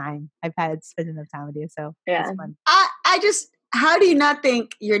 enough time. I've had spent enough time with you. So it's fun. I just, how do you not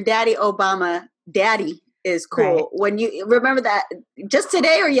think your daddy Obama is cool? Right. When you remember that just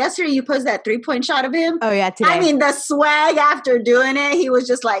today or yesterday, you posted that 3-point shot of him. Oh yeah, today. I mean, the swag after doing it, he was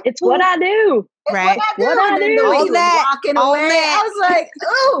just like, "It's what I do." Right? What I do. The way he was walking away, I was like,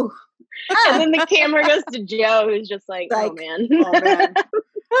 "Ooh." And then the camera goes to Joe, who's just like, "Oh man."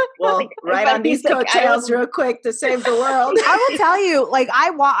 Well, right on these coattails real quick to save the world. I will tell you, like,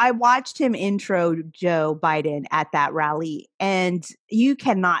 I watched him intro Joe Biden at that rally, and you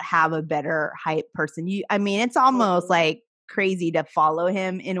cannot have a better hype person. I mean, it's almost like crazy to follow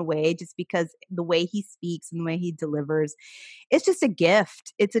him in a way, just because the way he speaks and the way he delivers, it's just a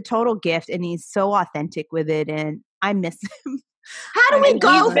gift. It's a total gift, and he's so authentic with it, and I miss him. How do we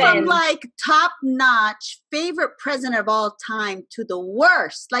go from like top notch favorite president of all time to the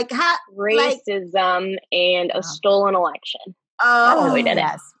worst? Like racism and a stolen election. Oh,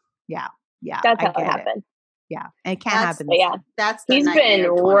 yes. Yeah. That's how it happened. Yeah. And it can't happen. Yeah. He's been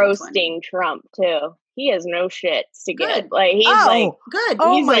roasting Trump too. He has no shits to give. Like he's good.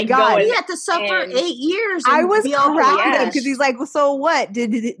 Oh he's my God. He had to suffer 8 years. I was proud of him because he's like, well, so what?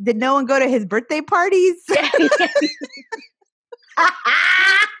 Did no one go to his birthday parties? Does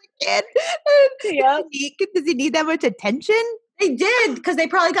he need that much attention? They did, because they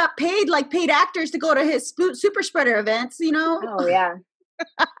probably got paid actors to go to his super spreader events, you know? Oh yeah.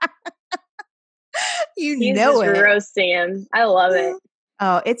 He's know it. Roasting him. I love it.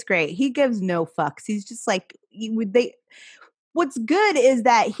 Oh, it's great. He gives no fucks. He's just like, what's good is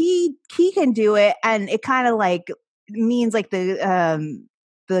that he can do it, and it kind of like means like the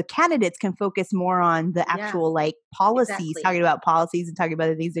candidates can focus more on the actual like policies, talking about policies and talking about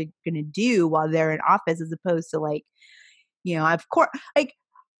the things they're going to do while they're in office, as opposed to like, you know, of course, like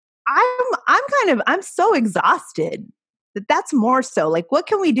I'm so exhausted that's more so like, what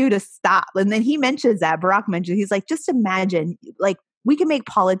can we do to stop? And then he mentions that, Barack mentions, he's like, just imagine like we can make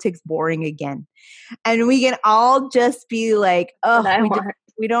politics boring again. And we can all just be like,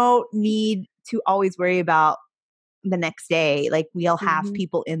 we don't need to always worry about the next day. Like we'll have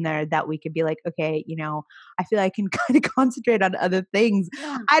people in there that we could be like, okay, you know, I feel like I can kind of concentrate on other things.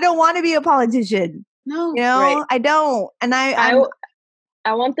 Yeah. I don't want to be a politician. No, you know, I don't. And I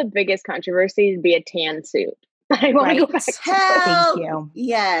want the biggest controversy to be a tan suit. I want to go back to Thank you.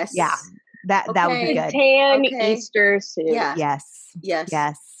 Yes. Yeah. That would be good. Tan Easter suit. Yeah.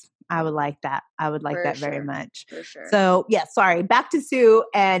 Yes. I would like that. I would like that very much. For sure. So yeah, sorry. Back to Sue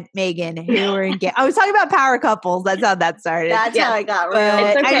and Megan, who were engaged. I was talking about power couples. That's how that started. That's how I got real.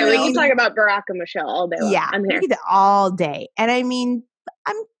 It's okay. We can talk about Barack and Michelle all day long. Yeah, I'm here all day. And I mean,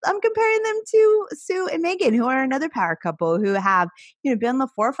 I'm comparing them to Sue and Megan, who are another power couple who have, you know, been on the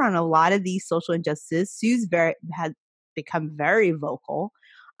forefront of a lot of these social injustices. Sue's has become very vocal.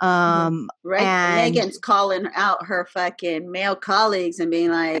 Right. And Megan's calling out her fucking male colleagues and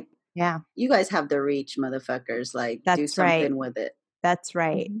being like, yeah, you guys have the reach, motherfuckers. Like, do something with it. That's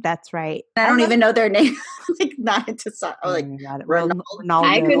right. That's right. I don't even know their name. Like, not into like Ronaldo.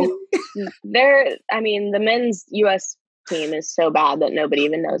 The men's U.S. team is so bad that nobody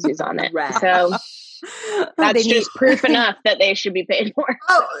even knows who's on it. Right. So that's just proof enough that they should be paid more.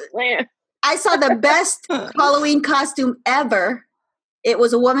 Oh, I saw the best Halloween costume ever. It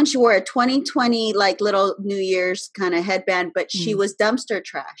was a woman. She wore a 2020 like little New Year's kind of headband, but she was dumpster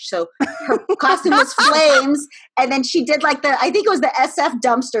trash. So her costume was flames, and then she did like I think it was the SF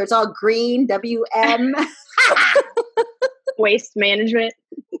dumpster. It's all green, WM. Waste management.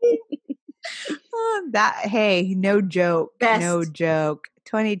 Hey, no joke. Best. No joke.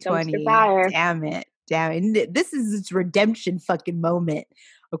 2020. Damn it. This is its redemption fucking moment.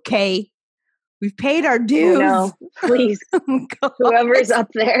 Okay. We've paid our dues. No, please, whoever's up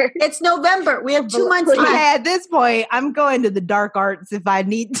there. It's November. We have 2 months left. At this point, I'm going to the dark arts if I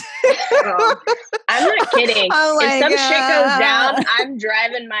need to. I'm not kidding. If some shit goes down, I'm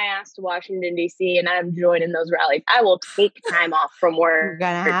driving my ass to Washington, D.C., and I'm joining those rallies. I will take time off from work. We're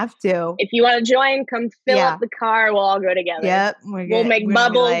going to have to. If you want to join, come fill up the car. We'll all go together. Yep. We'll make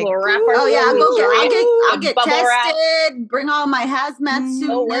bubbles. Like, we'll wrap our I'll get tested. Wrap. Bring all my hazmat suits.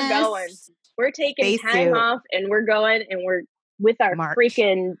 Oh, we're going. We're taking time off, and we're going, and we're with our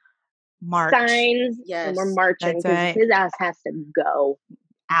freaking signs, and we're marching because his ass has to go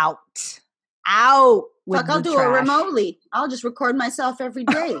out. Fuck, I'll do it remotely. I'll just record myself every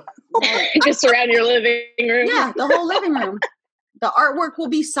day. Just around your living room. Yeah, the whole living room. The artwork will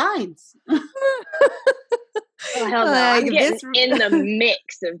be signs. Oh, hell no. I'm getting in the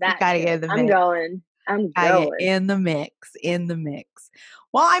mix of that. Gotta get in the mix. I'm going. In the mix.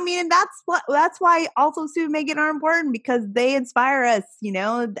 Well, I mean, that's why also Student Make It are important, because they inspire us,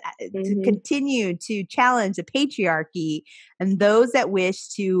 to continue to challenge the patriarchy and those that wish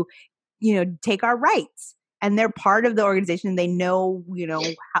to, take our rights. And they're part of the organization. They know,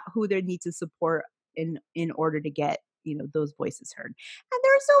 who they need to support in order to get, those voices heard. And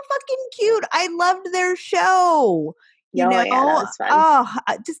they're so fucking cute. I loved their show. Yeah, that was fun.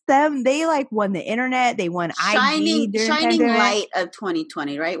 Just them. They won the internet. They won shining light of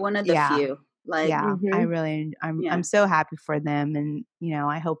 2020, right? One of the few. I'm so happy for them, and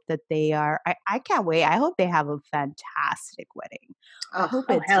I hope that they are. I can't wait. I hope they have a fantastic wedding. I hope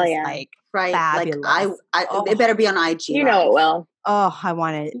it's fabulous. It better be on IG. You know it will. Oh, I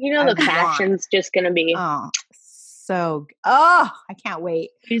want it. The fashion's just gonna be. I can't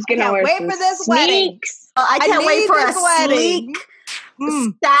wait. She's gonna wait for this wedding. I can't wait for a sleek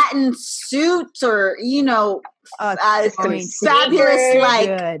satin suit, or fabulous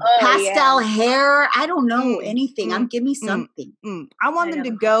pastel hair. I don't know anything. Give me something. I want them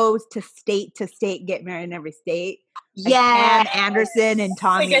to go to state, get married in every state. Yeah, Pam Anderson and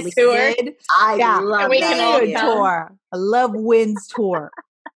Tommy Lee did. I love that tour. I love Wynn's tour.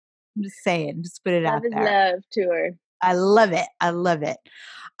 I'm just saying, just put it out there. Love tour. I love it.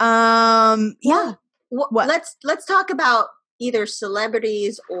 Let's talk about either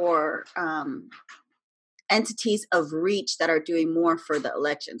celebrities or entities of reach that are doing more for the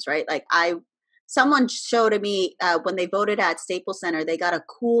elections, right? Someone showed me when they voted at Staples Center, they got a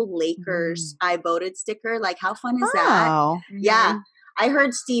cool Lakers I voted sticker. How fun is that? Mm-hmm. Yeah. I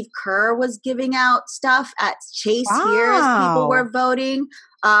heard Steve Kerr was giving out stuff at Chase here as people were voting.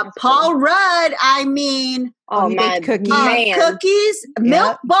 Paul Rudd, cookies,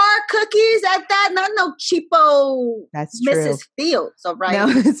 milk bar cookies at that. No cheapo. That's Mrs. True. Fields, all right. No,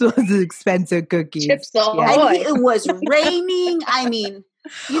 this was expensive cookies. Chips Ahoy. And it was raining.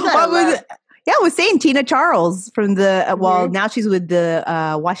 You gotta I was saying Tina Charles from the, now she's with the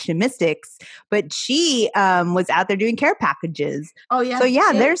Washington Mystics, but she was out there doing care packages. Oh, yeah.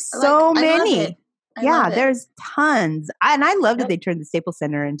 So, there's so many. There's tons. And I love that they turned the Staples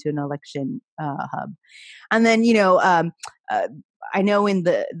Center into an election hub. And then, I know when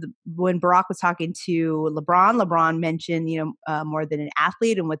Barack was talking to LeBron mentioned, more than an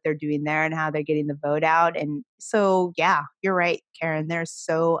athlete and what they're doing there and how they're getting the vote out. And so, you're right, Karen. There's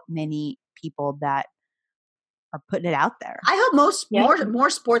so many people that are putting it out there. I hope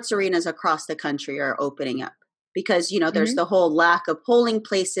more sports arenas across the country are opening up, because there's the whole lack of polling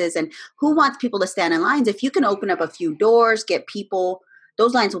places, and who wants people to stand in lines? If you can open up a few doors, get people,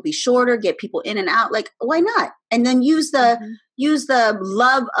 those lines will be shorter, get people in and out. Why not? And then use the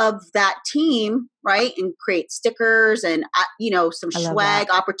love of that team, right? And create stickers and some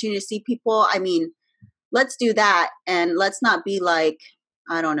swag, opportunity to see people. Let's do that, and let's not be like,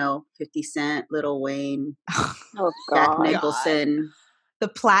 I don't know, 50 Cent, Lil Wayne, Jack Nicholson. The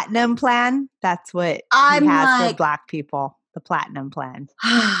platinum plan, that's what he has for Black people. The platinum plan.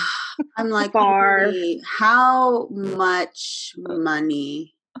 I'm like, how much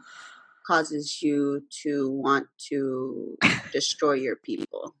money causes you to want to destroy your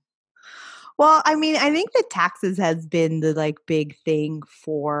people? Well, I think the taxes has been the big thing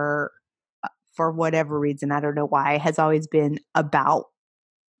for whatever reason. I don't know why. It has always been about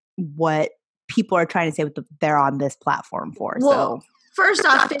what people are trying to say they're on this platform for. Well, first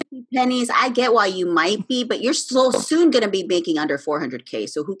off, 50 pennies, I get why you might be, but you're so soon going to be making under 400K.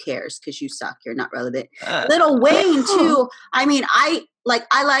 So who cares? Because you suck. You're not relevant. Lil Wayne too. like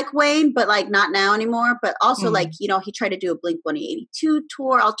I like Wayne, but like not now anymore. But also like, you know, he tried to do a Blink-182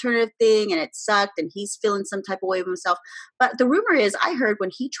 tour alternative thing and it sucked and he's feeling some type of way of himself. But the rumor is I heard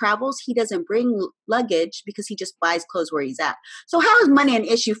when he travels, he doesn't bring luggage because he just buys clothes where he's at. So how is money an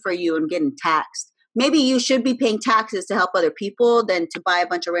issue for you and getting taxed? Maybe you should be paying taxes to help other people than to buy a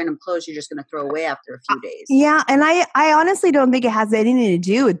bunch of random clothes you're just going to throw away after a few days. Yeah. And I honestly don't think it has anything to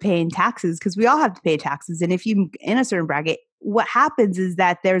do with paying taxes because we all have to pay taxes. And if you're in a certain bracket, what happens is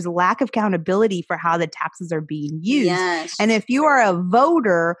that there's a lack of accountability for how the taxes are being used. Yes. And if you are a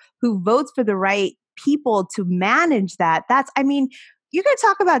voter who votes for the right people to manage that, you're going to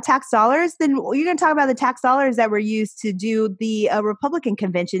talk about tax dollars, then you're going to talk about the tax dollars that were used to do the Republican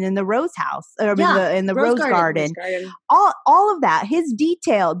convention in the Rose House, or in the Rose Garden. All of that, his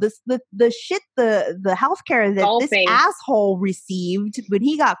detail, the shit, the healthcare that this asshole received when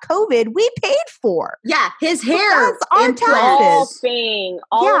he got COVID, we paid for. Yeah, his hair, that's our taxes.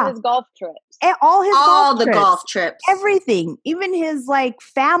 All of his golf trips. And all the golf trips. Everything. Even his like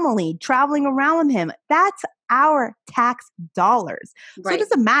family traveling around with him. That's our tax dollars. Right. So it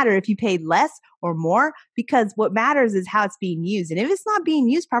doesn't matter if you paid less or more because what matters is how it's being used. And if it's not being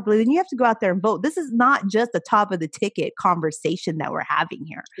used properly, then you have to go out there and vote. This is not just the top of the ticket conversation that we're having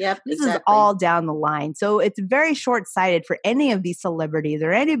here. Yep, this is all down the line. So it's very short-sighted for any of these celebrities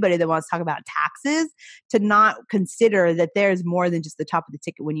or anybody that wants to talk about taxes to not consider that there's more than just the top of the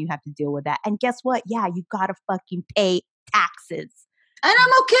ticket when you have to deal with that. And guess what? Yeah, you got to fucking pay taxes. And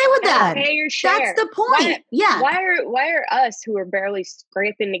I'm okay with that. Pay your share. That's the point. Why are us who are barely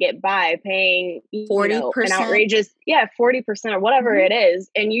scraping to get by paying 40%, an outrageous 40% or whatever it is,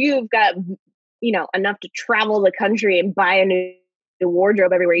 and you've got enough to travel the country and buy a new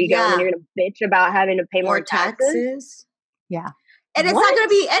wardrobe everywhere you go, and you're gonna bitch about having to pay more taxes? Yeah, and it's not gonna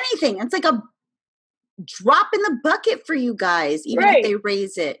be anything. It's like a drop in the bucket for you guys, even if they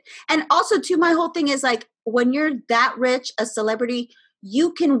raise it. And also, too, my whole thing is like when you're that rich, a celebrity,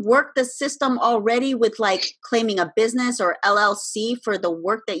 you can work the system already with like claiming a business or LLC for the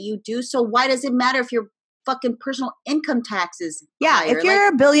work that you do. So why does it matter if your fucking personal income taxes? Yeah, if you're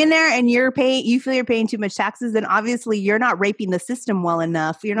a billionaire and you feel you're paying too much taxes, then obviously you're not raping the system well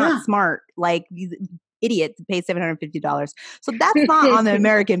enough. You're not smart. Like these idiots pay $750. So that's not on the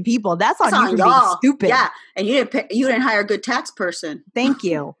American people. That's on you for being stupid. Yeah, and you didn't hire a good tax person. Thank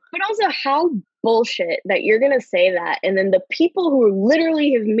you. But also, how bullshit that you're gonna say that, and then the people who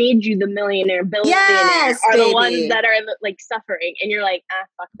literally have made you the billionaire are the ones that are like suffering, and you're like,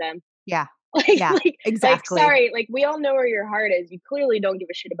 fuck them. Yeah, Like, exactly. sorry, like we all know where your heart is. You clearly don't give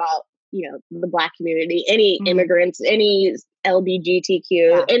a shit about the Black community, any immigrants, any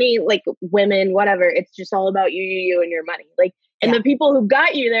LGBTQ, any like women, whatever. It's just all about you and your money. Like, and the people who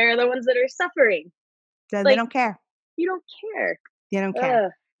got you there are the ones that are suffering. So they don't care. You don't care. You don't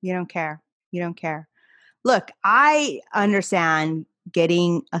care. You don't care. You don't care. Look, I understand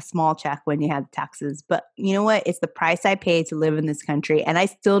getting a small check when you have taxes, but you know what? It's the price I pay to live in this country. And I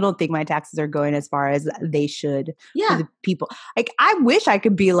still don't think my taxes are going as far as they should for the people. Like, I wish I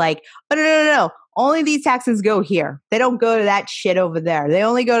could be like, oh, no. Only these taxes go here. They don't go to that shit over there. They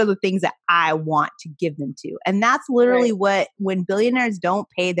only go to the things that I want to give them to. And that's literally when billionaires don't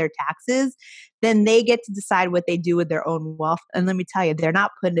pay their taxes, then they get to decide what they do with their own wealth. And let me tell you, they're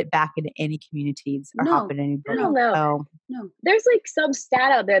not putting it back into any communities or helping anybody. No. There's like some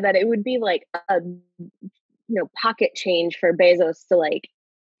stat out there that it would be like a pocket change for Bezos to like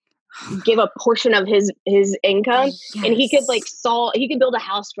give a portion of his income, and he could like he could build a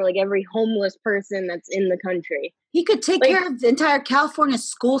house for like every homeless person that's in the country. He could take care of the entire California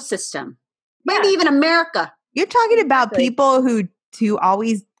school system, maybe even America. You're talking about people who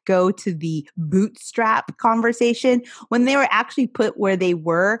always go to the bootstrap conversation when they were actually put where they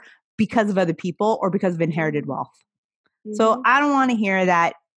were because of other people or because of inherited wealth. So I don't want to hear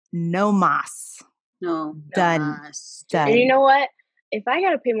that. No mas. No. Done. And you know what? If I got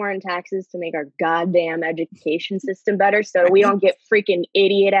to pay more in taxes to make our goddamn education system better so we don't get freaking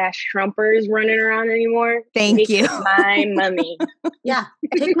idiot-ass Trumpers running around anymore. Thank you. My money. Yeah,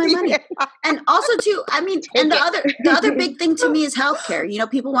 take my money. And also, too, I mean, the other big thing to me is healthcare.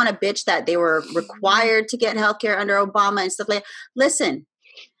 People want to bitch that they were required to get healthcare under Obama and stuff like that. Listen,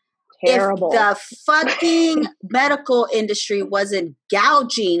 terrible. If the fucking medical industry wasn't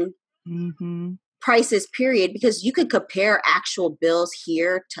gouging prices, period, because you could compare actual bills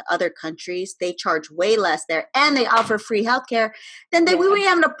here to other countries. They charge way less there and they offer free healthcare. Then we wouldn't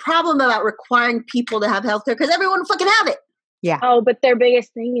have a problem about requiring people to have healthcare because everyone would fucking have it. Yeah. Oh, but their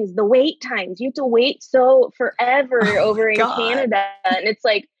biggest thing is the wait times. You have to wait forever over in Canada. And it's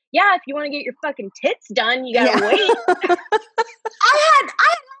like, yeah, if you want to get your fucking tits done, you gotta wait. I had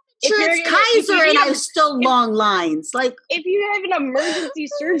insurance Kaiser and I was still long lines. Like, if you have an emergency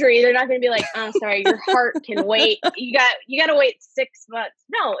surgery, they're not going to be like, "Oh, sorry, your heart can wait. You got to wait 6 months."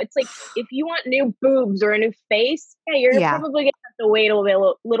 No, it's like if you want new boobs or a new face, yeah, you're probably going to have to wait a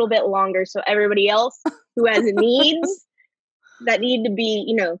little bit longer. So everybody else who has needs that need to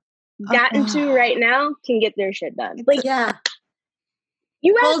be, gotten to right now can get their shit done. Like, yeah.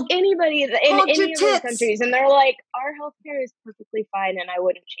 You ask anybody in any of those countries, and they're like, our healthcare is perfectly fine, and I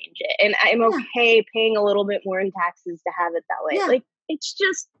wouldn't change it. And I'm okay paying a little bit more in taxes to have it that way. Yeah. Like, it's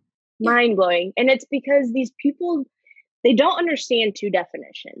just mind-blowing. And it's because these people, they don't understand two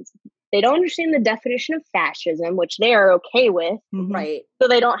definitions. They don't understand the definition of fascism, which they are okay with. Right. So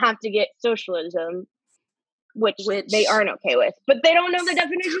they don't have to get socialism, which they aren't okay with. But they don't know the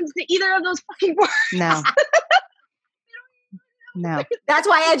definitions to either of those fucking words. No. No. That's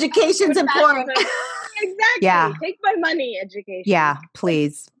why education's important. Exactly. Yeah. Take my money, education. Yeah,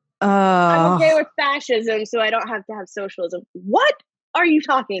 please. I'm okay with fascism, so I don't have to have socialism. What are you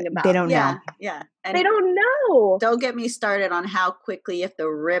talking about? They don't know. Yeah. And they don't know. Don't get me started on how quickly you have to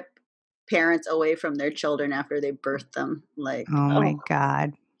rip parents away from their children after they birth them. Like, oh my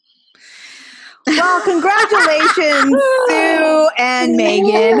God. Well, congratulations, Sue and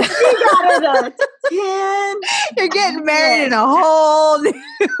Megan. You got it. 10. You're getting married in a whole new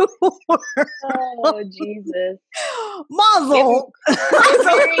world. Oh, Jesus. Muzzle. Get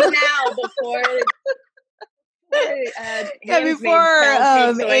married now before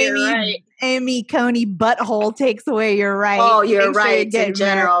Amy Coney Butthole takes away your right. Oh, you're right in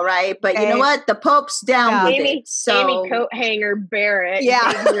general, right? But you know what? The Pope's down with it. So Amy Coat Hanger Barrett.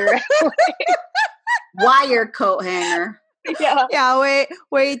 Yeah. Wire coat hanger. Yeah.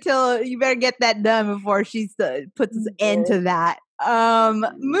 Wait till you better get that done before she puts an end to that.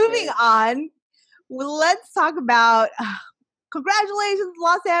 Moving on, let's talk about congratulations,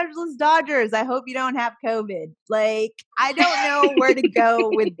 Los Angeles Dodgers. I hope you don't have COVID. Like, I don't know where to go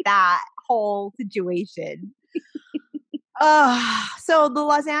with that whole situation. So the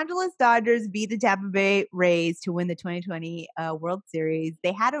Los Angeles Dodgers beat the Tampa Bay Rays to win the 2020 World Series.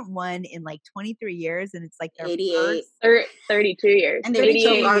 They hadn't won in like 23 years, and it's like their 32 years. And they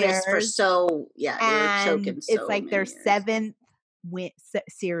choke artists for they're choking it's like their 7th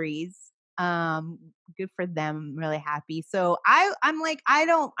series. Good for them. I'm really happy. So I'm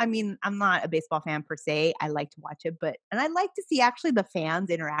not a baseball fan per se. I like to watch it, and I like to see actually the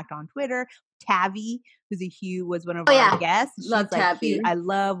fans interact on Twitter. Tavi, was one of our guests. Love Tavi. I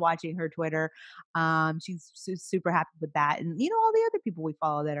love watching her Twitter. She's super happy with that, and all the other people we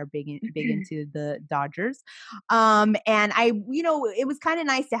follow that are big into the Dodgers. And it was kind of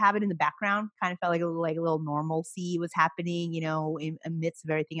nice to have it in the background. Kind of felt like a little normalcy was happening, in amidst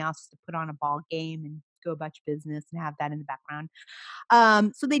of everything else, just to put on a ball game and go about your business and have that in the background.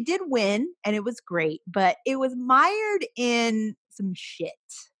 So they did win, and it was great, but it was mired in some shit.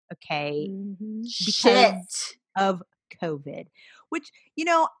 Okay. Because of COVID, which, I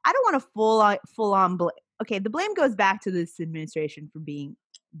don't want to full on blame. Okay. The blame goes back to this administration for being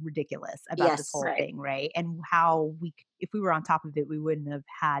ridiculous about this whole thing. Right. And how if we were on top of it, we wouldn't have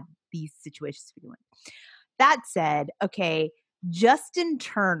had these situations to begin with. That said, okay, Justin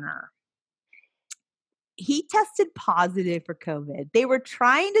Turner, he tested positive for COVID. They were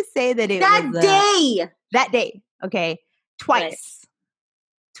trying to say that that day. Okay. Twice.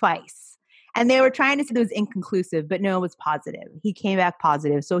 And they were trying to say it was inconclusive, but no, it was positive. He came back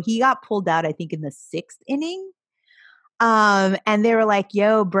positive. So he got pulled out, I think, in the 6th inning. And they were like,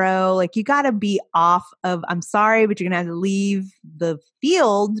 yo, bro, like, you got to be off of, I'm sorry, but you're going to have to leave the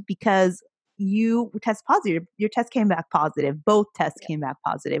field because you test positive. Your test came back positive. Both tests came back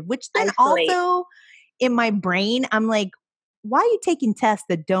positive, which then also in my brain, I'm like, why are you taking tests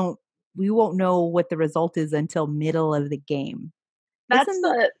that we won't know what the result is until middle of the game? That's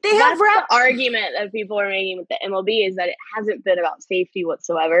the argument that people are making with the MLB is that it hasn't been about safety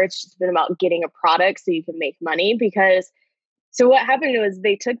whatsoever. It's just been about getting a product so you can make money. So what happened was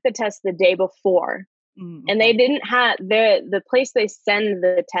they took the test the day before, and they didn't have the place they send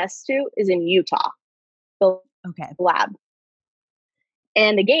the test to is in Utah, the lab,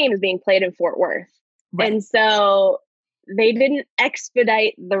 and the game is being played in Fort Worth, and so they didn't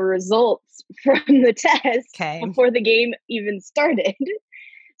expedite the results from the test before the game even started.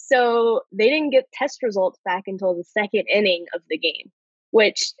 So they didn't get test results back until the 2nd inning of the game,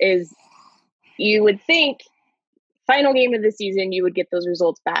 which is, you would think, final game of the season, you would get those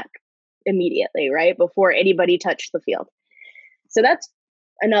results back immediately, right? Before anybody touched the field. So that's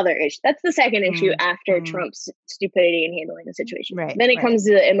another issue. That's the second issue after Trump's stupidity in handling the situation. Right. Then it comes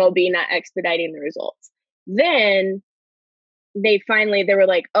to the MLB not expediting the results. Then they were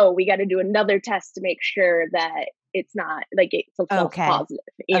like, oh, we got to do another test to make sure that it's not like it's a false positive,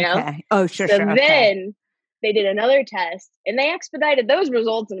 you know? Oh, sure. Then they did another test and they expedited those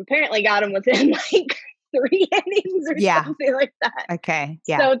results and apparently got them within like 3 innings or something like that. Okay.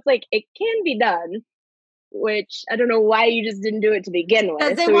 Yeah. So it's like, it can be done, which I don't know why you just didn't do it to begin with.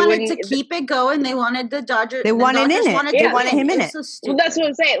 Because they wanted to keep it going. They wanted the Dodgers. They wanted him in it. So well, that's what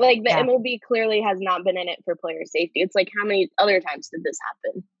I'm saying. Like the MLB clearly has not been in it for player safety. It's like, how many other times did this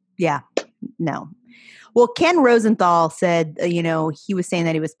happen? Yeah. No. Well, Ken Rosenthal said, he was saying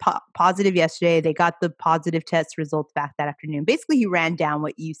that he was positive yesterday. They got the positive test results back that afternoon. Basically, he ran down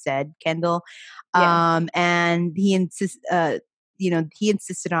what you said, Kendall. And he insisted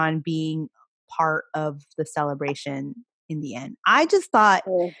on being part of the celebration in the end. I just thought,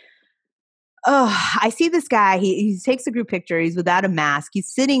 I see this guy. He takes a group picture. He's without a mask. He's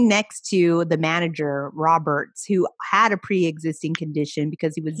sitting next to the manager, Roberts, who had a pre-existing condition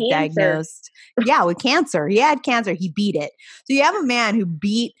because he was diagnosed. With cancer. He had cancer. He beat it. So you have a man who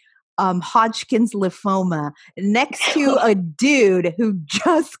beat Hodgkin's lymphoma next to a dude who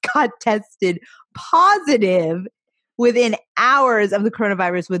just got tested positive within hours of the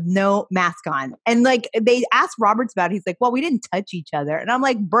coronavirus with no mask on. And like they asked Roberts about it. He's like, well, we didn't touch each other. And I'm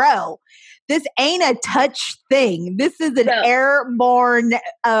like, bro, this ain't a touch thing. This is an airborne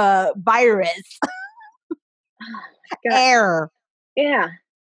virus. Air. Yeah.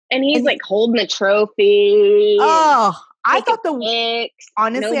 And he's like holding a trophy. Oh, I thought I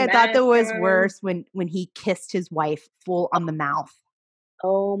thought that was worse when he kissed his wife full on the mouth.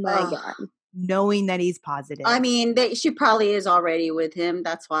 Oh my God. Knowing that he's positive. I mean, she probably is already with him.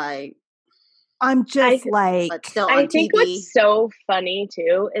 That's why. I'm just I think what's so funny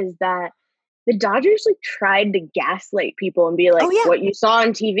too is that the Dodgers like tried to gaslight people and be like, what you saw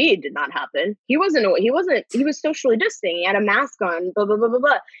on TV did not happen. He was socially distancing. He had a mask on, blah, blah, blah, blah,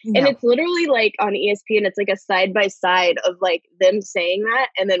 blah. No. And it's literally like on ESPN, it's like a side by side of like them saying that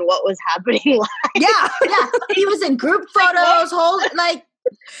and then what was happening live. Yeah. He was in group photos, like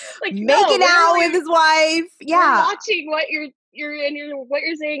making out with his wife. Yeah. Watching what what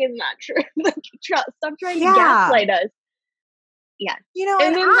you're saying is not true. Stop trying to gaslight us. Yeah.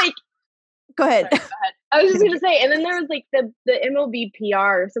 And then go ahead. Sorry, go ahead. I was just going to say, and then there was like the MLB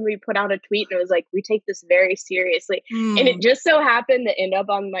PR, somebody put out a tweet and it was like, we take this very seriously. And it just so happened to end up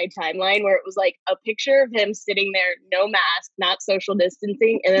on my timeline where it was like a picture of him sitting there, no mask, not social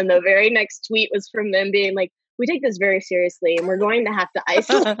distancing. And then the very next tweet was from them being like, we take this very seriously and we're going to have to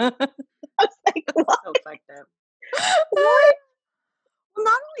isolate. I was like, what? So fucked up. What? Well,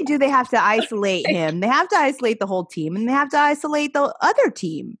 not only do they have to isolate him, they have to isolate the whole team and they have to isolate the other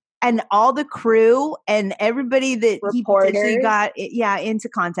team and all the crew and everybody that he potentially got into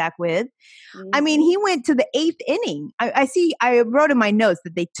contact with. Mm-hmm. I mean, he went to the 8th inning. I wrote in my notes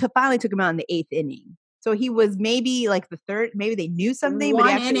that they finally took him out in the 8th inning. So he was maybe like the 3rd, maybe they knew something, but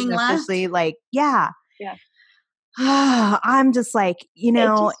he actually was officially like, yeah. I'm just like, it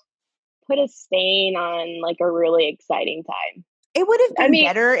just put a stain on like a really exciting time. It would have been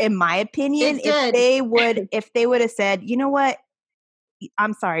better, in my opinion, if they would have said, you know what,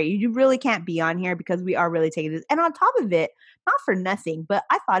 I'm sorry, you really can't be on here because we are really taking this. And on top of it, not for nothing, but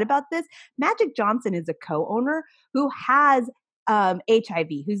I thought about this. Magic Johnson is a co-owner who has HIV,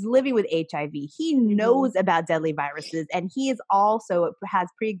 who's living with HIV. He knows about deadly viruses, and he is also has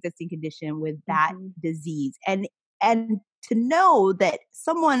pre-existing condition with that disease. And to know that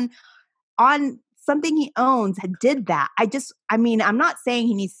someone on something he owns did that, I'm not saying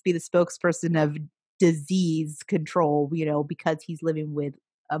he needs to be the spokesperson of disease control, because he's living with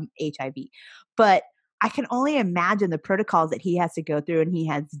HIV, but I can only imagine the protocols that he has to go through and he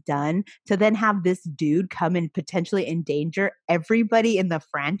has done to then have this dude come and potentially endanger everybody in the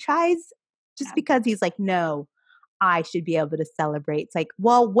franchise just because he's like, no, I should be able to celebrate. It's like,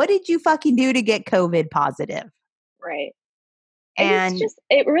 well, what did you fucking do to get COVID positive? Right. And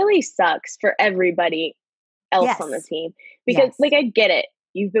it really sucks for everybody else on the team because I get it.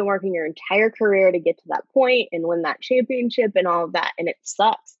 You've been working your entire career to get to that point and win that championship and all of that. And it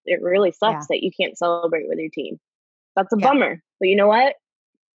sucks. It really sucks that you can't celebrate with your team. That's a bummer. But you know what?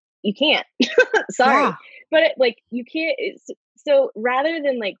 You can't. Sorry. But you can't. So rather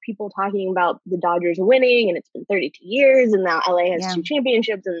than like people talking about the Dodgers winning and it's been 32 years and now LA has 2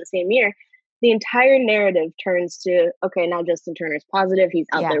 championships in the same year, the entire narrative turns to, okay, now Justin Turner's positive. He's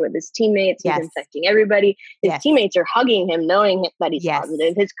out there with his teammates. He's infecting everybody. His teammates are hugging him, knowing that he's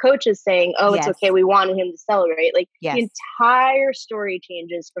positive. His coach is saying, oh, it's okay. We wanted him to celebrate. Like the entire story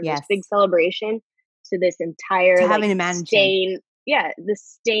changes from this big celebration to this entire to having to manage stain. The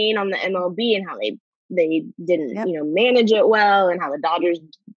stain on the MLB and how they didn't, manage it well, and how the Dodgers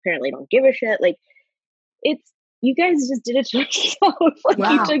apparently don't give a shit. Like, you guys just did it to yourself.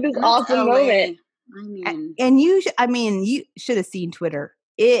 You took this awesome moment. You should have seen Twitter.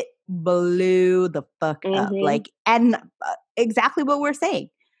 It blew the fuck up. Like, and exactly what we're saying.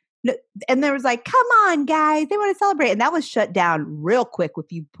 And there was like, come on, guys, they want to celebrate. And that was shut down real quick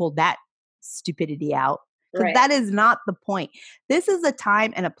if you pulled that stupidity out. Because that is not the point. This is a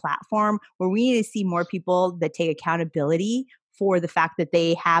time and a platform where we need to see more people that take accountability for the fact that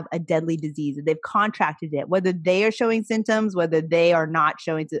they have a deadly disease, that they've contracted it, whether they are showing symptoms, whether they are not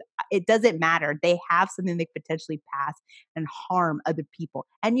showing, it doesn't matter. They have something that could potentially pass and harm other people.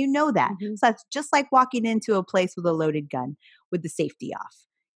 And you know that. So that's just like walking into a place with a loaded gun with the safety off.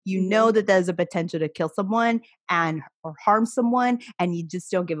 You know that there's a potential to kill someone or harm someone, and you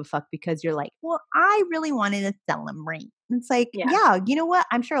just don't give a fuck because you're like, well, I really wanted to celebrate. It's like, you know what?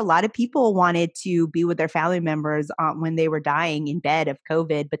 I'm sure a lot of people wanted to be with their family members when they were dying in bed of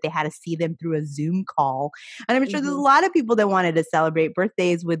COVID, but they had to see them through a Zoom call. And I'm sure there's a lot of people that wanted to celebrate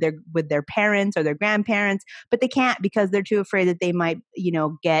birthdays with their parents or their grandparents, but they can't because they're too afraid that they might,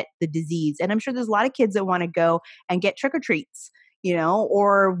 get the disease. And I'm sure there's a lot of kids that want to go and get trick-or-treats,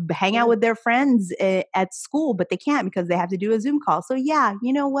 or hang out with their friends at school, but they can't because they have to do a Zoom call. So you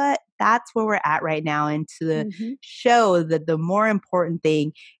know what? That's where we're at right now. And to show that the more important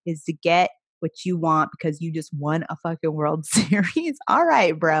thing is to get what you want because you just won a fucking World Series. All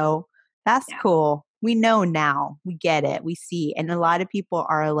right, bro. That's cool. We know now. We get it. We see. And a lot of people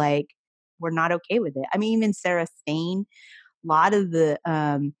are like, we're not okay with it. I mean, even Sarah Spain, a lot of the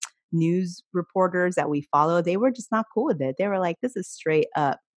news reporters that we follow, they were just not cool with it. They were like, this is straight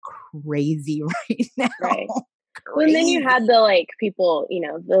up crazy right now. Right. Well, and then you had the people,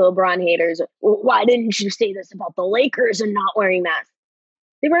 the LeBron haters. Why didn't you say this about the Lakers and not wearing masks?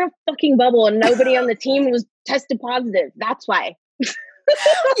 They were in a fucking bubble and nobody on the team was tested positive. That's why.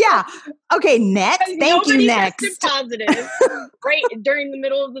 Okay, next. Thank you, next. Tested positive right during the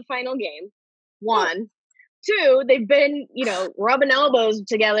middle of the final game. 1. 2, they've been, rubbing elbows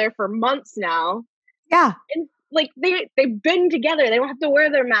together for months now. Yeah. And they've been together. They don't have to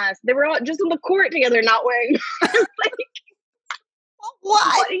wear their masks. They were all just on the court together, not wearing masks.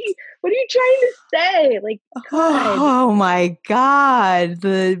 What are you trying to say? God. Oh my God.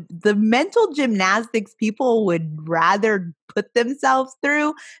 The mental gymnastics people would rather put themselves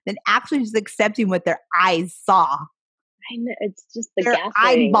through than actually just accepting what their eyes saw. I know, it's just their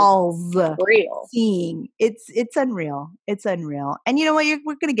eyeballs real seeing. It's unreal. It's unreal. And you know what?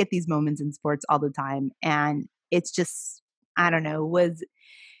 We're going to get these moments in sports all the time. And it's just, I don't know,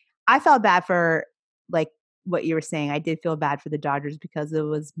 I felt bad for what you were saying. I did feel bad for the Dodgers because it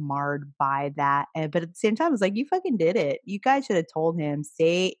was marred by that. But at the same time, it was like, you fucking did it. You guys should have told him,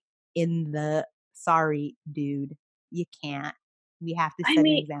 stay in the sorry, dude. You can't. We have to set an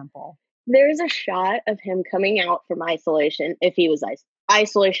example. There's a shot of him coming out from isolation, if he was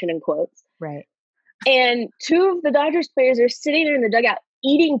isolation in quotes. Right. And 2 of the Dodgers players are sitting there in the dugout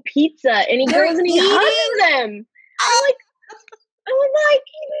eating pizza, and he goes and he hugs them. I'm like,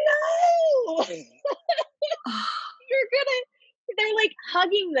 no. They're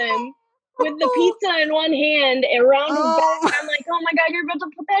hugging them with the pizza in one hand and around his back. I'm like, oh my God, you're about to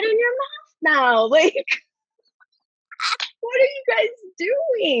put that in your mouth now. What are you guys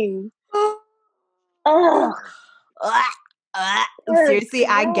doing? Seriously,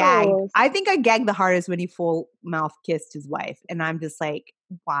 I gagged. I think I gagged the hardest when he full mouth kissed his wife. And I'm just like,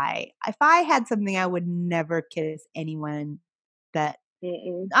 why? If I had something, I would never kiss anyone that,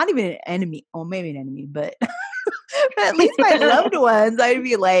 not even an enemy, or maybe an enemy, but at least my loved ones, I'd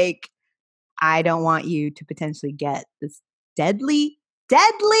be like, I don't want you to potentially get this deadly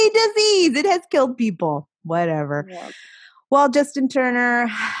disease. It has killed people. Whatever. Yeah. Well, Justin Turner,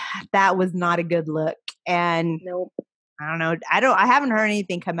 that was not a good look. And nope. I don't know. I haven't heard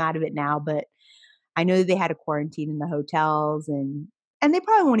anything come out of it now, but I know that they had a quarantine in the hotels and they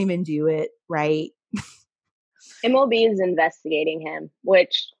probably won't even do it, right? MLB is investigating him,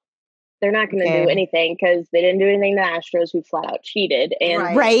 which they're not going to do anything because they didn't do anything to Astros, who flat out cheated.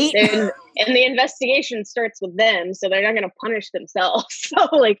 And right. And the investigation starts with them, so they're not going to punish themselves. So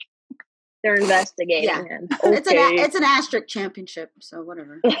they're investigating him. Okay. It's an asterisk championship, so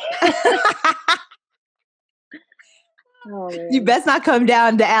whatever. Oh, You best not come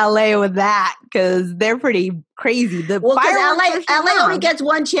down to LA with that because they're pretty crazy. Because LA only gets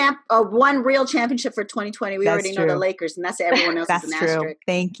one real championship for 2020. We already know the Lakers, and that's everyone else is an asterisk.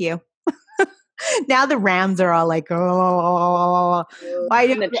 Thank you. Now the Rams are all like, oh, why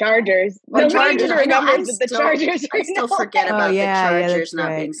the Chargers? The Chargers. The Chargers. I still forget about the Chargers not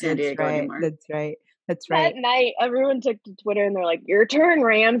being San Diego anymore. That's right. That night, everyone took to Twitter and they're like, "Your turn,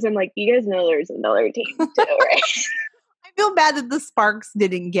 Rams!" And like, you guys know there's another team too, right? I feel bad that the Sparks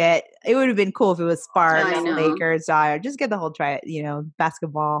didn't get. It would have been cool if it was Sparks, Lakers, just get the whole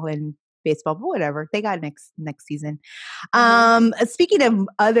basketball and baseball, but whatever. They got next season. Speaking of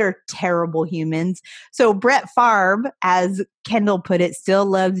other terrible humans, so Brett Favre, as Kendall put it, still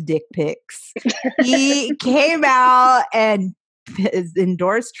loves dick pics. He came out and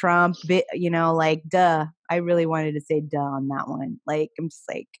endorsed Trump, duh. I really wanted to say duh on that one. Like, I'm just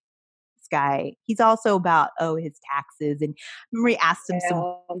like, this guy, he's also about, his taxes. And I remember he asked him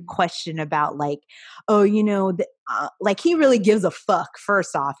some question about like, like he really gives a fuck.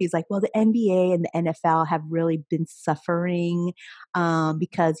 First off, he's like, well, the NBA and the NFL have really been suffering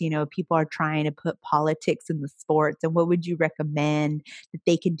because, people are trying to put politics in the sports. And what would you recommend that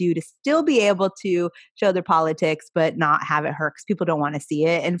they can do to still be able to show their politics, but not have it hurt because people don't want to see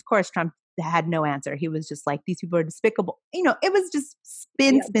it? And of course, Trump had no answer. He was just like, these people are despicable. It was just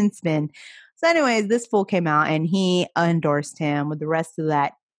spin. So anyways, this fool came out and he endorsed him with the rest of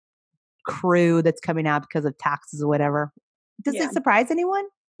that crew that's coming out because of taxes or whatever. Does it surprise anyone?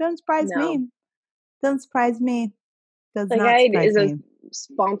 Doesn't surprise me. Doesn't surprise me. Does not surprise me. Is a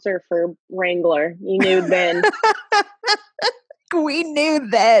sponsor for Wrangler. You knew then. We knew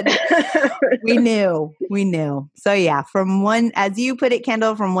then. We knew. So yeah, from one, as you put it,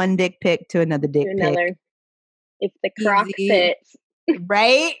 Kendall, from one dick pic to another dick pic. If the Croc fits.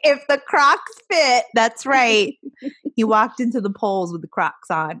 Right? If the Crocs fit. That's right. He walked into the polls with the Crocs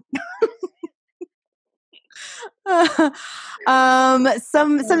on.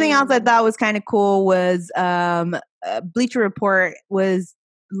 Something else I thought was kind of cool was Bleacher Report was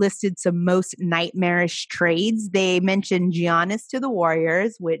listed some most nightmarish trades. They mentioned Giannis to the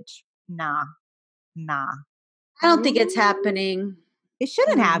Warriors, which nah. I don't think it's happening. It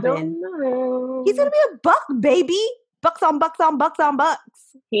shouldn't happen. He's gonna be a buck, baby. Bucks on bucks on bucks on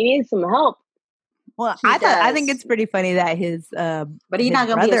bucks. He needs some help. Well, I think it's pretty funny that his but he's not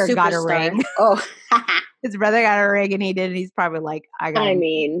gonna be a superstar. Got a ring. Oh, his brother got a ring and he did. And he's probably like, I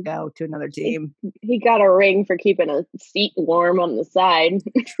go to another team. He got a ring for keeping a seat warm on the side.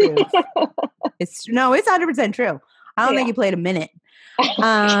 True. It's 100% true. I don't think he played a minute.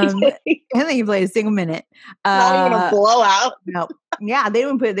 I don't think he played a single minute. Not even a blowout. No. Yeah, they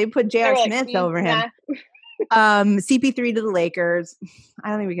put J.R. Smith over him. CP3 to the Lakers. I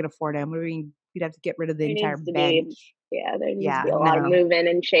don't think we can afford him. You'd have to get rid of the entire bench. There needs to be a lot of moving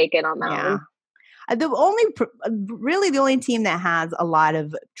and shaking on that one. The only team that has a lot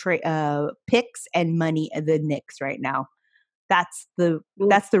of picks and money are the Knicks right now. That's the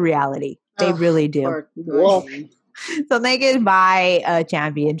reality. They really do. So they can buy a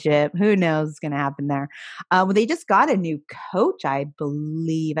championship. Who knows what's going to happen there? They just got a new coach, I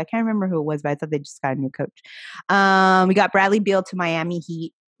believe. I can't remember who it was, but I thought they just got a new coach. We got Bradley Beal to Miami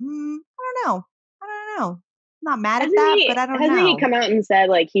Heat. I don't know. Not mad at that, but I don't know. Hasn't he come out and said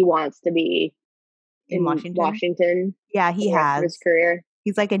like he wants to be in Washington? Yeah, he has. His career.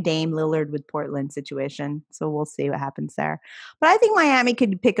 He's like a Dame Lillard with Portland situation. So we'll see what happens there. But I think Miami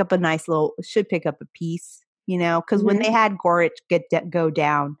should pick up a piece. Because when they had Goric go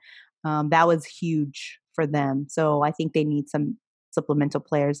down, that was huge for them. So I think they need some supplemental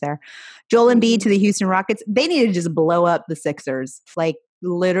players there. Joel Embiid to the Houston Rockets. They need to just blow up the Sixers. Like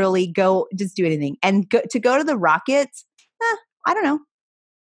literally just do anything. And to go to the Rockets, I don't know.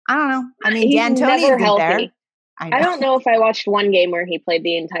 I mean, D'Antoni isn't there. I don't know if I watched one game where he played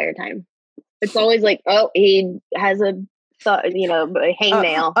the entire time. It's always like, he has a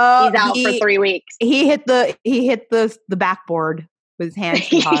hangnail. He's out for 3 weeks. He hit the backboard with his hands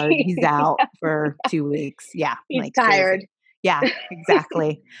too hard. He's out for 2 weeks. Yeah, he's tired. Seriously. Yeah,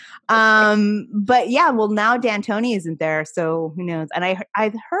 exactly. But yeah, well now D'Antoni isn't there, so who knows? And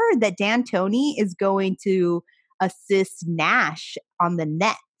I've heard that D'Antoni is going to assist Nash on the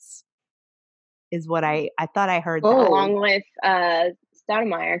Nets. Is what I thought I heard. Oh, that. Along with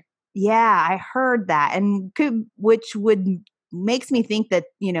Stoudemire. Yeah, I heard that, which makes me think that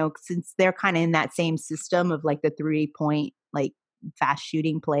since they're kind of in that same system of like the 3-point like fast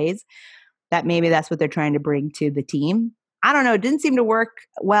shooting plays, that maybe that's what they're trying to bring to the team. I don't know. It didn't seem to work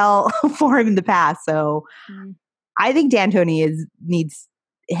well for him in the past, so I think D'Antoni needs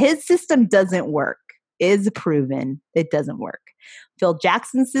his system doesn't work. is proven it doesn't work. Phil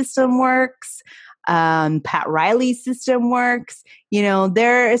Jackson's system works. Pat Riley's system works.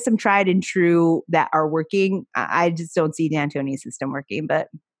 There is some tried and true that are working. I just don't see D'Antoni's system working, but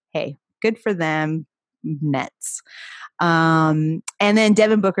hey, good for them. Nets. And then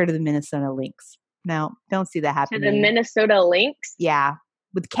Devin Booker to the Minnesota Lynx. No, don't see that happening. To the Minnesota Lynx? Yeah.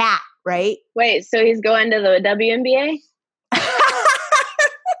 With Cat, right? Wait, so he's going to the WNBA?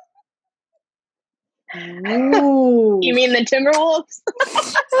 Ooh. You mean the Timberwolves?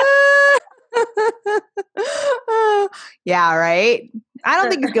 Yeah, right? I don't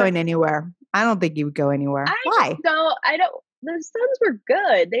think he's going anywhere. I don't think he would go anywhere. Why? I don't. The Suns were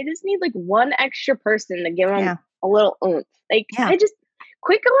good. They just need like one extra person to give them a little oomph. Like, I just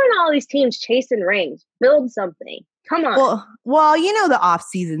quit going to all these teams chasing rings. Build something. Come on. Well, the off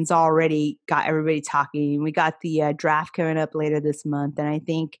season's already got everybody talking. We got the draft coming up later this month, and I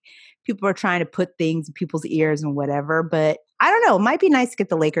think people are trying to put things in people's ears and whatever. But I don't know. It might be nice to get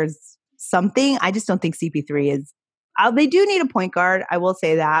the Lakers something. I just don't think CP3 is. They do need a point guard. I will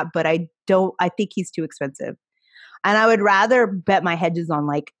say that, but I think he's too expensive. And I would rather bet my hedges on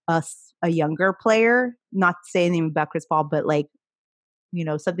like a younger player, not to say anything about Chris Paul, but like,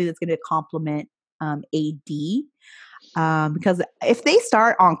 something that's going to complement AD. Because if they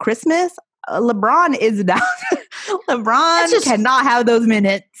start on Christmas, LeBron is down. LeBron cannot have those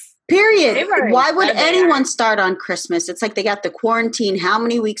minutes. Period. Why would anyone start on Christmas? It's like they got the quarantine how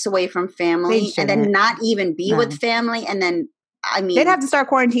many weeks away from family and then not even be with family. And then, they'd have to start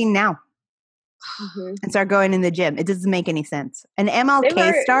quarantine now. And start going in the gym. It doesn't make any sense. An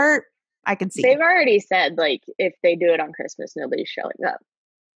MLK start, I can see. They've already said, like, if they do it on Christmas, nobody's showing up.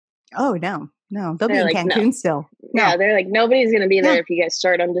 Oh, no. They'll be in Cancun still. No. Yeah, they're like, nobody's going to be there if you guys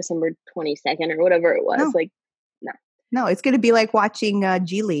start on December 22nd or whatever it was. No. Like, no. No, it's going to be like watching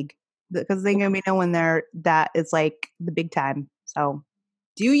G League because they're going to be knowing that it's like the big time. So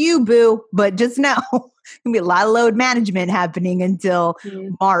do you, boo? But just know there'll be a lot of load management happening until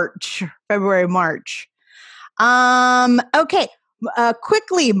February, March. Okay.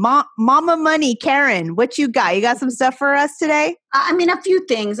 Quickly, Mama Money, Karen, what you got? You got some stuff for us today? A few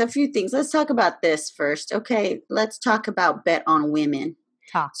things. Let's talk about this first. Okay, let's talk about Bet on Women.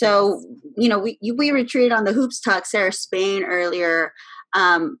 We retreated on the Hoops Talk, Sarah Spain earlier.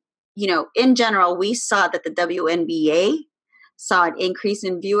 In general, we saw that the WNBA saw an increase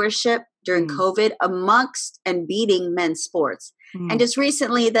in viewership during COVID amongst and beating men's sports. And just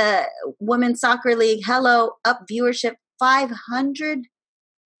recently, the Women's Soccer League, up viewership 500%.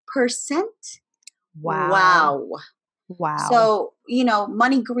 Wow. So,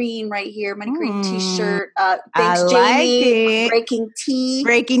 Money Green right here, Money Green t-shirt. Thanks, Jamie. Breaking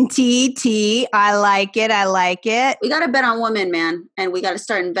tea. I like it. We got to bet on women, man. And we got to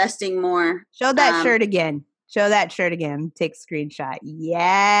start investing more. Show that shirt again. Take a screenshot.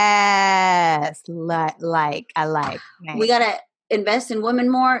 Yes. I like. Nice. We got to invest in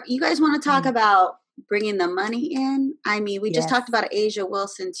women more. You guys want to talk about bringing the money in? We just talked about Asia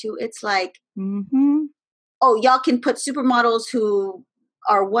Wilson too. It's like, y'all can put supermodels who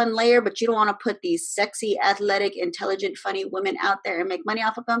are one layer, but you don't want to put these sexy, athletic, intelligent, funny women out there and make money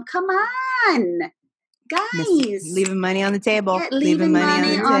off of them. Come on, guys. Leaving money on the table. Yeah, leaving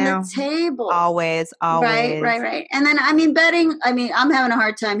money on the table. Always. Right. And then, betting, I'm having a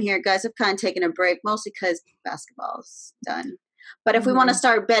hard time here, guys. I've kind of taken a break, mostly because basketball's done. But if we want to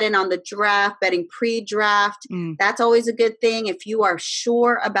start betting on the draft, betting pre-draft, that's always a good thing. If you are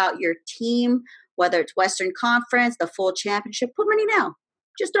sure about your team, whether it's Western Conference, the full championship, put money down.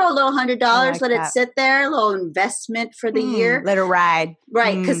 Just throw a little $100, let it sit there, a little investment for the year. Let it ride.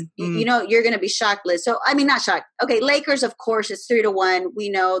 Right, because you're going to be shocked, Liz. So, not shocked. Okay, Lakers, of course, it's 3-1. We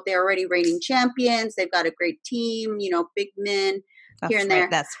know they're already reigning champions. They've got a great team, big men here and there.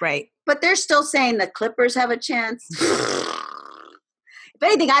 That's right. But they're still saying the Clippers have a chance. If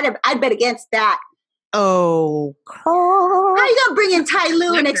anything, I'd bet against that. Oh, how are you gonna bring in Ty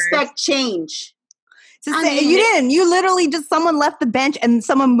Lue and expect change? You didn't. You literally just someone left the bench and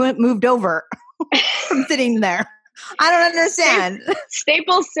someone moved over from sitting there. I don't understand.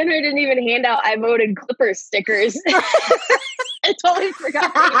 Staples Center didn't even hand out "I voted Clippers" stickers. I totally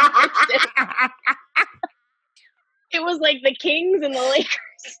forgot. It was like the Kings and the Lakers.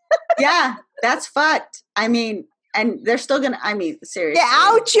 Yeah, that's fucked. And they're still going to, seriously. Get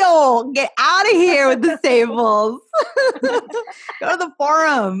out, Joel. Get out of here with the Staples. Go to the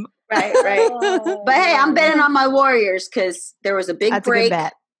Forum. Right. But hey, I'm betting on my Warriors because there was a big break. A good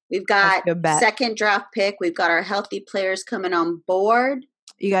bet. We've got second draft pick. We've got our healthy players coming on board.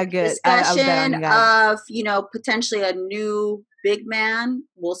 You got good discussion of, potentially a new big man.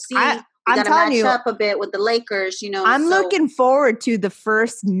 We'll see You got to match up a bit with the Lakers, I'm looking forward to the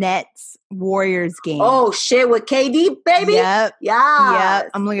first Nets Warriors game. Oh, shit, with KD, baby? Yep. Yeah.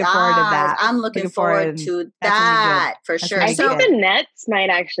 Yep. I'm looking forward to that. I'm looking forward to that for sure. I think the Nets might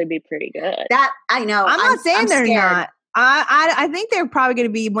actually be pretty good. That, I know. I'm not saying they're not. I think they're probably going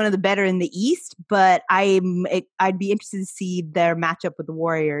to be one of the better in the East, but I'd be interested to see their matchup with the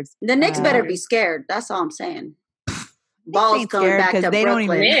Warriors. The Knicks better be scared. That's all I'm saying. Balls coming back to they Brooklyn.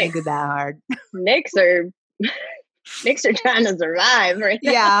 Don't even do that hard. Knicks are trying to survive right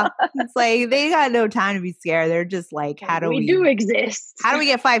now. Yeah, it's like they got no time to be scared. They're just like, how do we do exist? How do we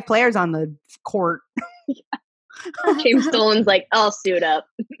get 5 players on the court? James Dolan's like, I'll suit up.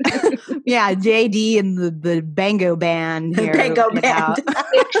 Yeah, JD and the Bango band here. Bango band.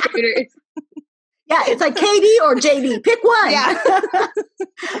 Shooters. Yeah, it's like KD or JD. Pick one. Yeah.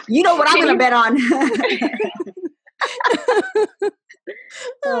 You know what I'm going to bet on.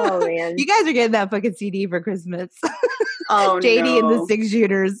 Oh, man. You guys are getting that fucking CD for Christmas. Oh, JD and the 6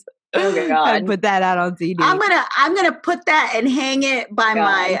 Shooters. Oh my God. Put that out on CD. I'm gonna put that and hang it by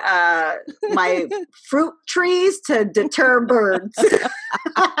my fruit trees to deter birds.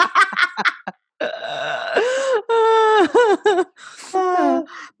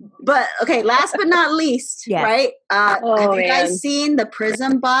 But okay, last but not least, right? Have you guys seen the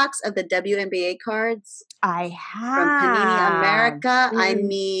Prism box of the WNBA cards? I have. From Panini America. I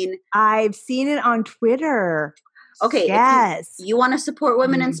mean, I've seen it on Twitter. Okay, yes. If you want to support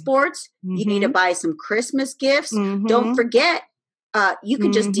women in sports, you need to buy some Christmas gifts. Don't forget, you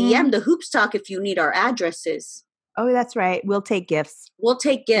can just DM the Hoops Talk if you need our addresses. Oh, that's right. We'll take gifts. We'll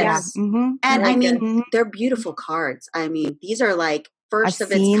take gifts. Yeah. And I mean, they're beautiful cards. I mean, these are like first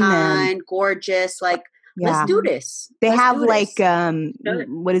of its kind, gorgeous. Like, let's do this. They have like,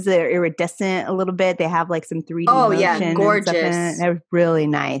 what is it, iridescent a little bit. They have like some 3D motion. Yeah, gorgeous. They're really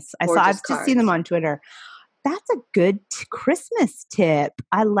nice. I've just seen them on Twitter. That's a good Christmas tip.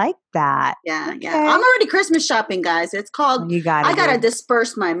 I like that. Yeah, yeah. I'm already Christmas shopping, guys. It's called, I gotta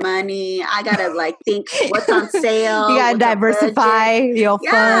disperse my money. I gotta like think what's on sale. You gotta diversify your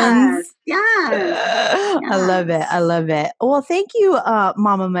funds. Yeah. I love it. I love it. Well, thank you,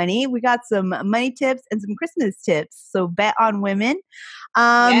 Mama Money. We got some money tips and some Christmas tips. So bet on women.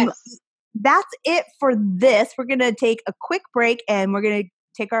 That's it for this. We're going to take a quick break and we're going to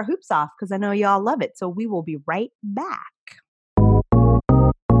take our hoops off because I know y'all love it. So we will be right back.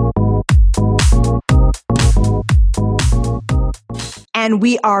 And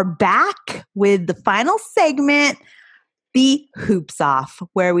we are back with the final segment, the hoops off,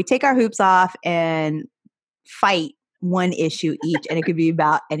 where we take our hoops off and fight one issue each. And it could be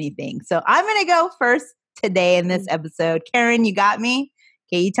about anything. So I'm going to go first today in this episode. Karen, you got me?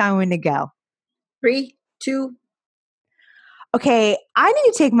 Okay, you tell me when to go. 3, 2. Okay, I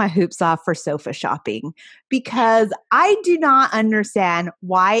need to take my hoops off for sofa shopping because I do not understand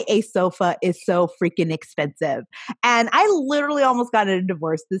why a sofa is so freaking expensive. And I literally almost got a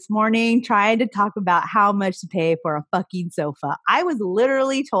divorce this morning trying to talk about how much to pay for a fucking sofa. I was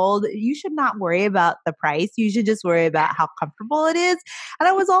literally told you should not worry about the price. You should just worry about how comfortable it is. And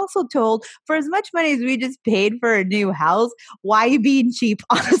I was also told for as much money as we just paid for a new house, why are you being cheap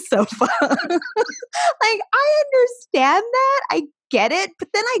on a sofa? Like, I understand that. I get it. But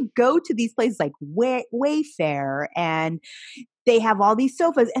then I go to these places like Wayfair and they have all these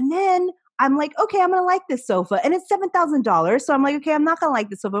sofas. And then I'm like, okay, I'm going to like this sofa. And it's $7,000. So I'm like, okay, I'm not going to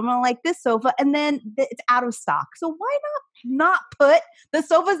like this sofa. I'm going to like this sofa. And then it's out of stock. So why not put the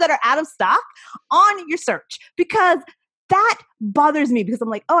sofas that are out of stock on your search? Because that bothers me because I'm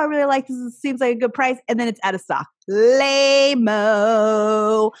like, oh, I really like this. It seems like a good price. And then it's out of stock. Lame-o.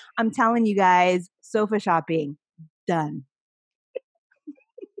 I'm telling you guys, sofa shopping, done.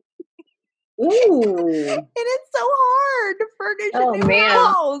 Ooh. And it's so hard to furnish a new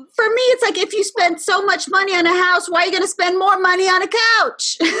house. For me, it's like if you spend so much money on a house, why are you going to spend more money on a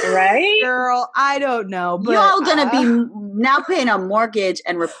couch? Right? Girl, I don't know. But, you're going to be now paying a mortgage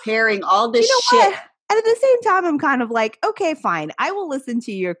and repairing all this shit. What? And at the same time, I'm kind of like, okay, fine. I will listen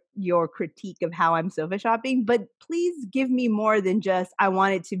to your critique of how I'm sofa shopping, but please give me more than just, I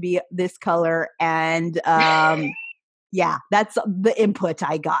want it to be this color. And yeah, that's the input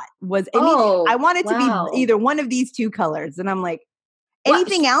I got was, I want it to be either one of these two colors. And I'm like,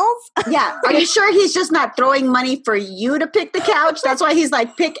 anything else? Yeah. Are you sure he's just not throwing money for you to pick the couch? That's why he's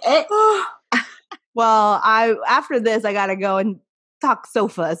like, pick it. Well, after this, I got to go and talk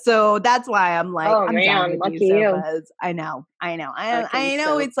sofa. So that's why I'm like, I'm down with these sofas. I know. I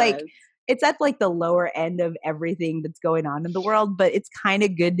know it's like, it's at like the lower end of everything that's going on in the world, but it's kind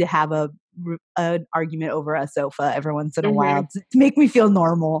of good to have a an argument over a sofa every once in a while to make me feel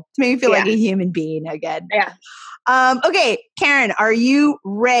normal, to make me feel like a human being again. Yeah. Okay, Karen, are you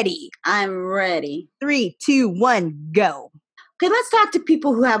ready? I'm ready. 3, 2, 1, go. Okay, let's talk to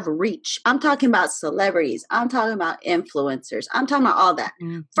people who have reach. I'm talking about celebrities. I'm talking about influencers. I'm talking about all that.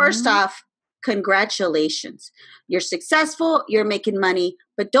 Mm-hmm. First off, congratulations. You're successful. You're making money.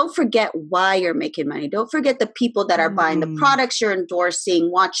 But don't forget why you're making money. Don't forget the people that are buying the products you're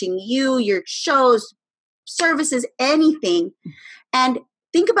endorsing, watching you, your shows, services, anything. And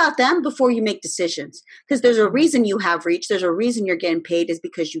think about them before you make decisions. Because there's a reason you have reach. There's a reason you're getting paid is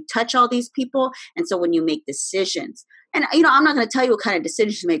because you touch all these people. And so when you make decisions, and, I'm not going to tell you what kind of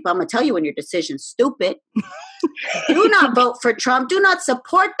decisions to make, but I'm going to tell you when your decision's stupid. Do not vote for Trump. Do not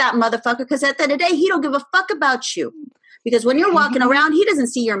support that motherfucker because at the end of the day, he don't give a fuck about you. Because when you're walking around, he doesn't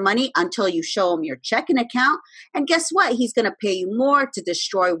see your money until you show him your checking account. And guess what? He's going to pay you more to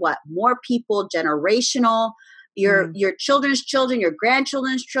destroy what? More people, generational, your children's children, your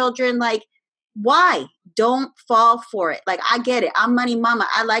grandchildren's children. Like, why? Don't fall for it. Like, I get it. I'm money mama.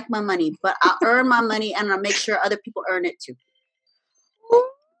 I like my money, but I earn my money and I make sure other people earn it too.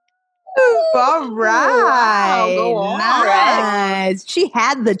 All right. Wow, go on. Nice. She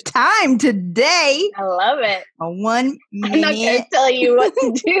had the time today. I love it. 1 minute. I'm not going to tell you what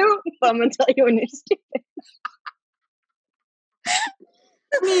to do, but I'm going to tell you when you're stupid.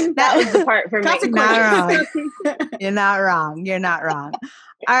 I mean, that was the part for me. Not wrong. You're not wrong. You're not wrong.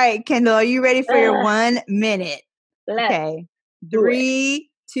 All right, Kendall, are you ready for your 1 minute? Okay. 3,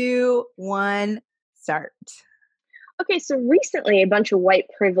 2, 1, start. Okay, so recently a bunch of white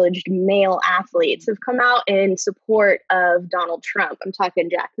privileged male athletes have come out in support of Donald Trump. I'm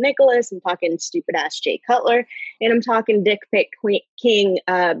talking Jack Nicklaus, I'm talking stupid ass Jay Cutler, and I'm talking Dick Pic King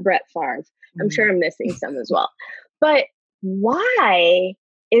Brett Favre. I'm sure I'm missing some as well. But why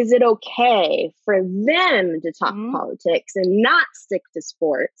is it okay for them to talk politics and not stick to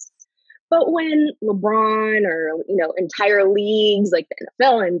sports? But when LeBron or, entire leagues like the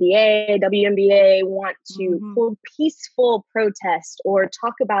NFL, NBA, WNBA want to hold peaceful protest or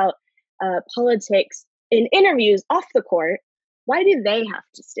talk about politics in interviews off the court, why do they have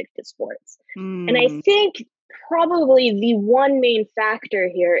to stick to sports? And I think probably the one main factor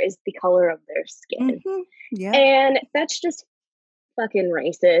here is the color of their skin. Yeah. And that's just fucking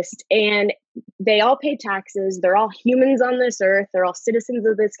racist. And they all pay taxes. They're all humans on this earth. They're all citizens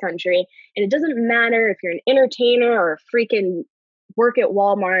of this country. And it doesn't matter if you're an entertainer or a freaking work at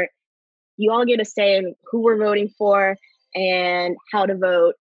Walmart. You all get a say in who we're voting for and how to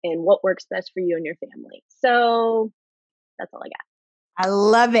vote and what works best for you and your family. So that's all I got. I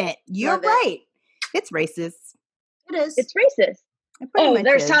love it. You're right. It's racist. It is. It's racist.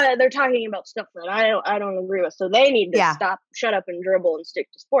 They're talking about stuff that I don't agree with. So they need to shut up and dribble and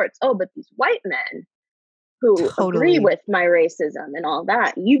stick to sports. Oh, but these white men who agree with my racism and all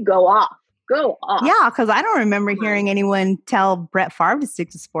that, you go off. Go off. Yeah, because I don't remember hearing anyone tell Brett Favre to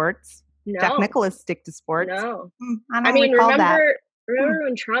stick to sports. No. Jack Nicklaus stick to sports. No. Remember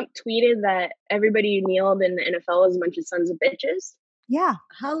when Trump tweeted that everybody who kneeled in the NFL was a bunch of sons of bitches? Yeah.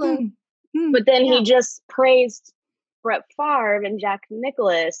 Hello. But then he just praised Brett Favre and Jack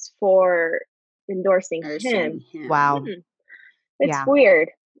Nicklaus for endorsing him. Wow. It's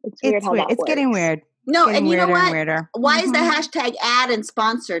weird. It's weird how that works. It's getting weird. No, and you know what? Why is the hashtag ad and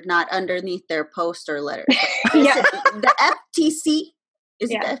sponsored not underneath their poster letters? The FTC.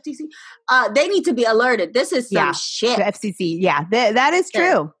 Is it the FTC? They need to be alerted. This is some shit. The FCC. Yeah, that is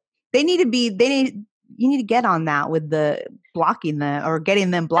true. They need to be. You need to get on that with the blocking them or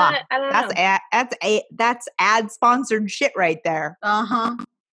getting them blocked. That's ad sponsored shit right there. That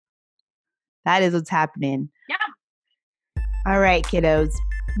is what's happening. Yeah. All right, kiddos.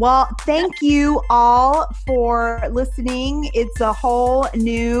 Well, thank you all for listening. It's a whole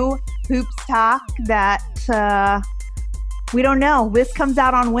new hoops talk that we don't know. This comes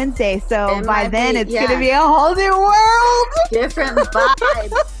out on Wednesday, so by then it's going to be a whole new world. Different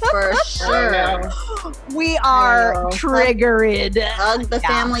vibe for sure. We are triggered. Hug the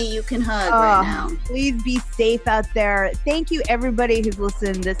family you can hug right now. Please be safe out there. Thank you, everybody who's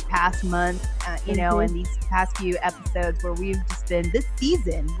listened this past month, and these past few episodes where we've just been, this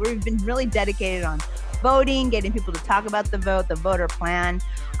season, we've been really dedicated on voting, getting people to talk about the vote, the voter plan.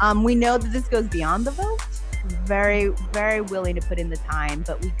 We know that this goes beyond the vote. Very, very willing to put in the time,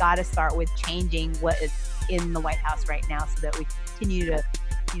 but we got to start with changing what is in the White House right now so that we continue to,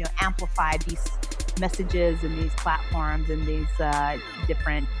 amplify these messages and these platforms and these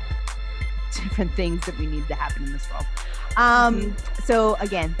different different things that we need to happen in this world. So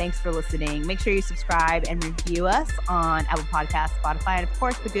again, thanks for listening. Make sure you subscribe and review us on Apple Podcasts, Spotify, and of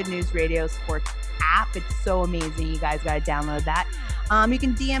course the Good News Radio Sports app. It's so amazing. You guys got to download that. You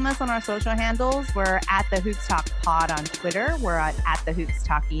can DM us on our social handles. We're at the Hoops Talk Pod on Twitter. We're at the Hoops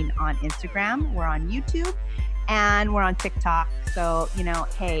Talking on Instagram. We're on YouTube and we're on TikTok. So,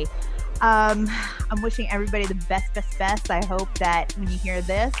 hey, I'm wishing everybody the best. I hope that when you hear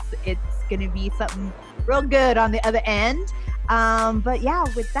this, it's going to be something real good on the other end. But yeah,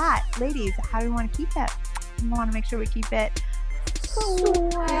 with that, ladies, how do we want to keep it? We want to make sure we keep it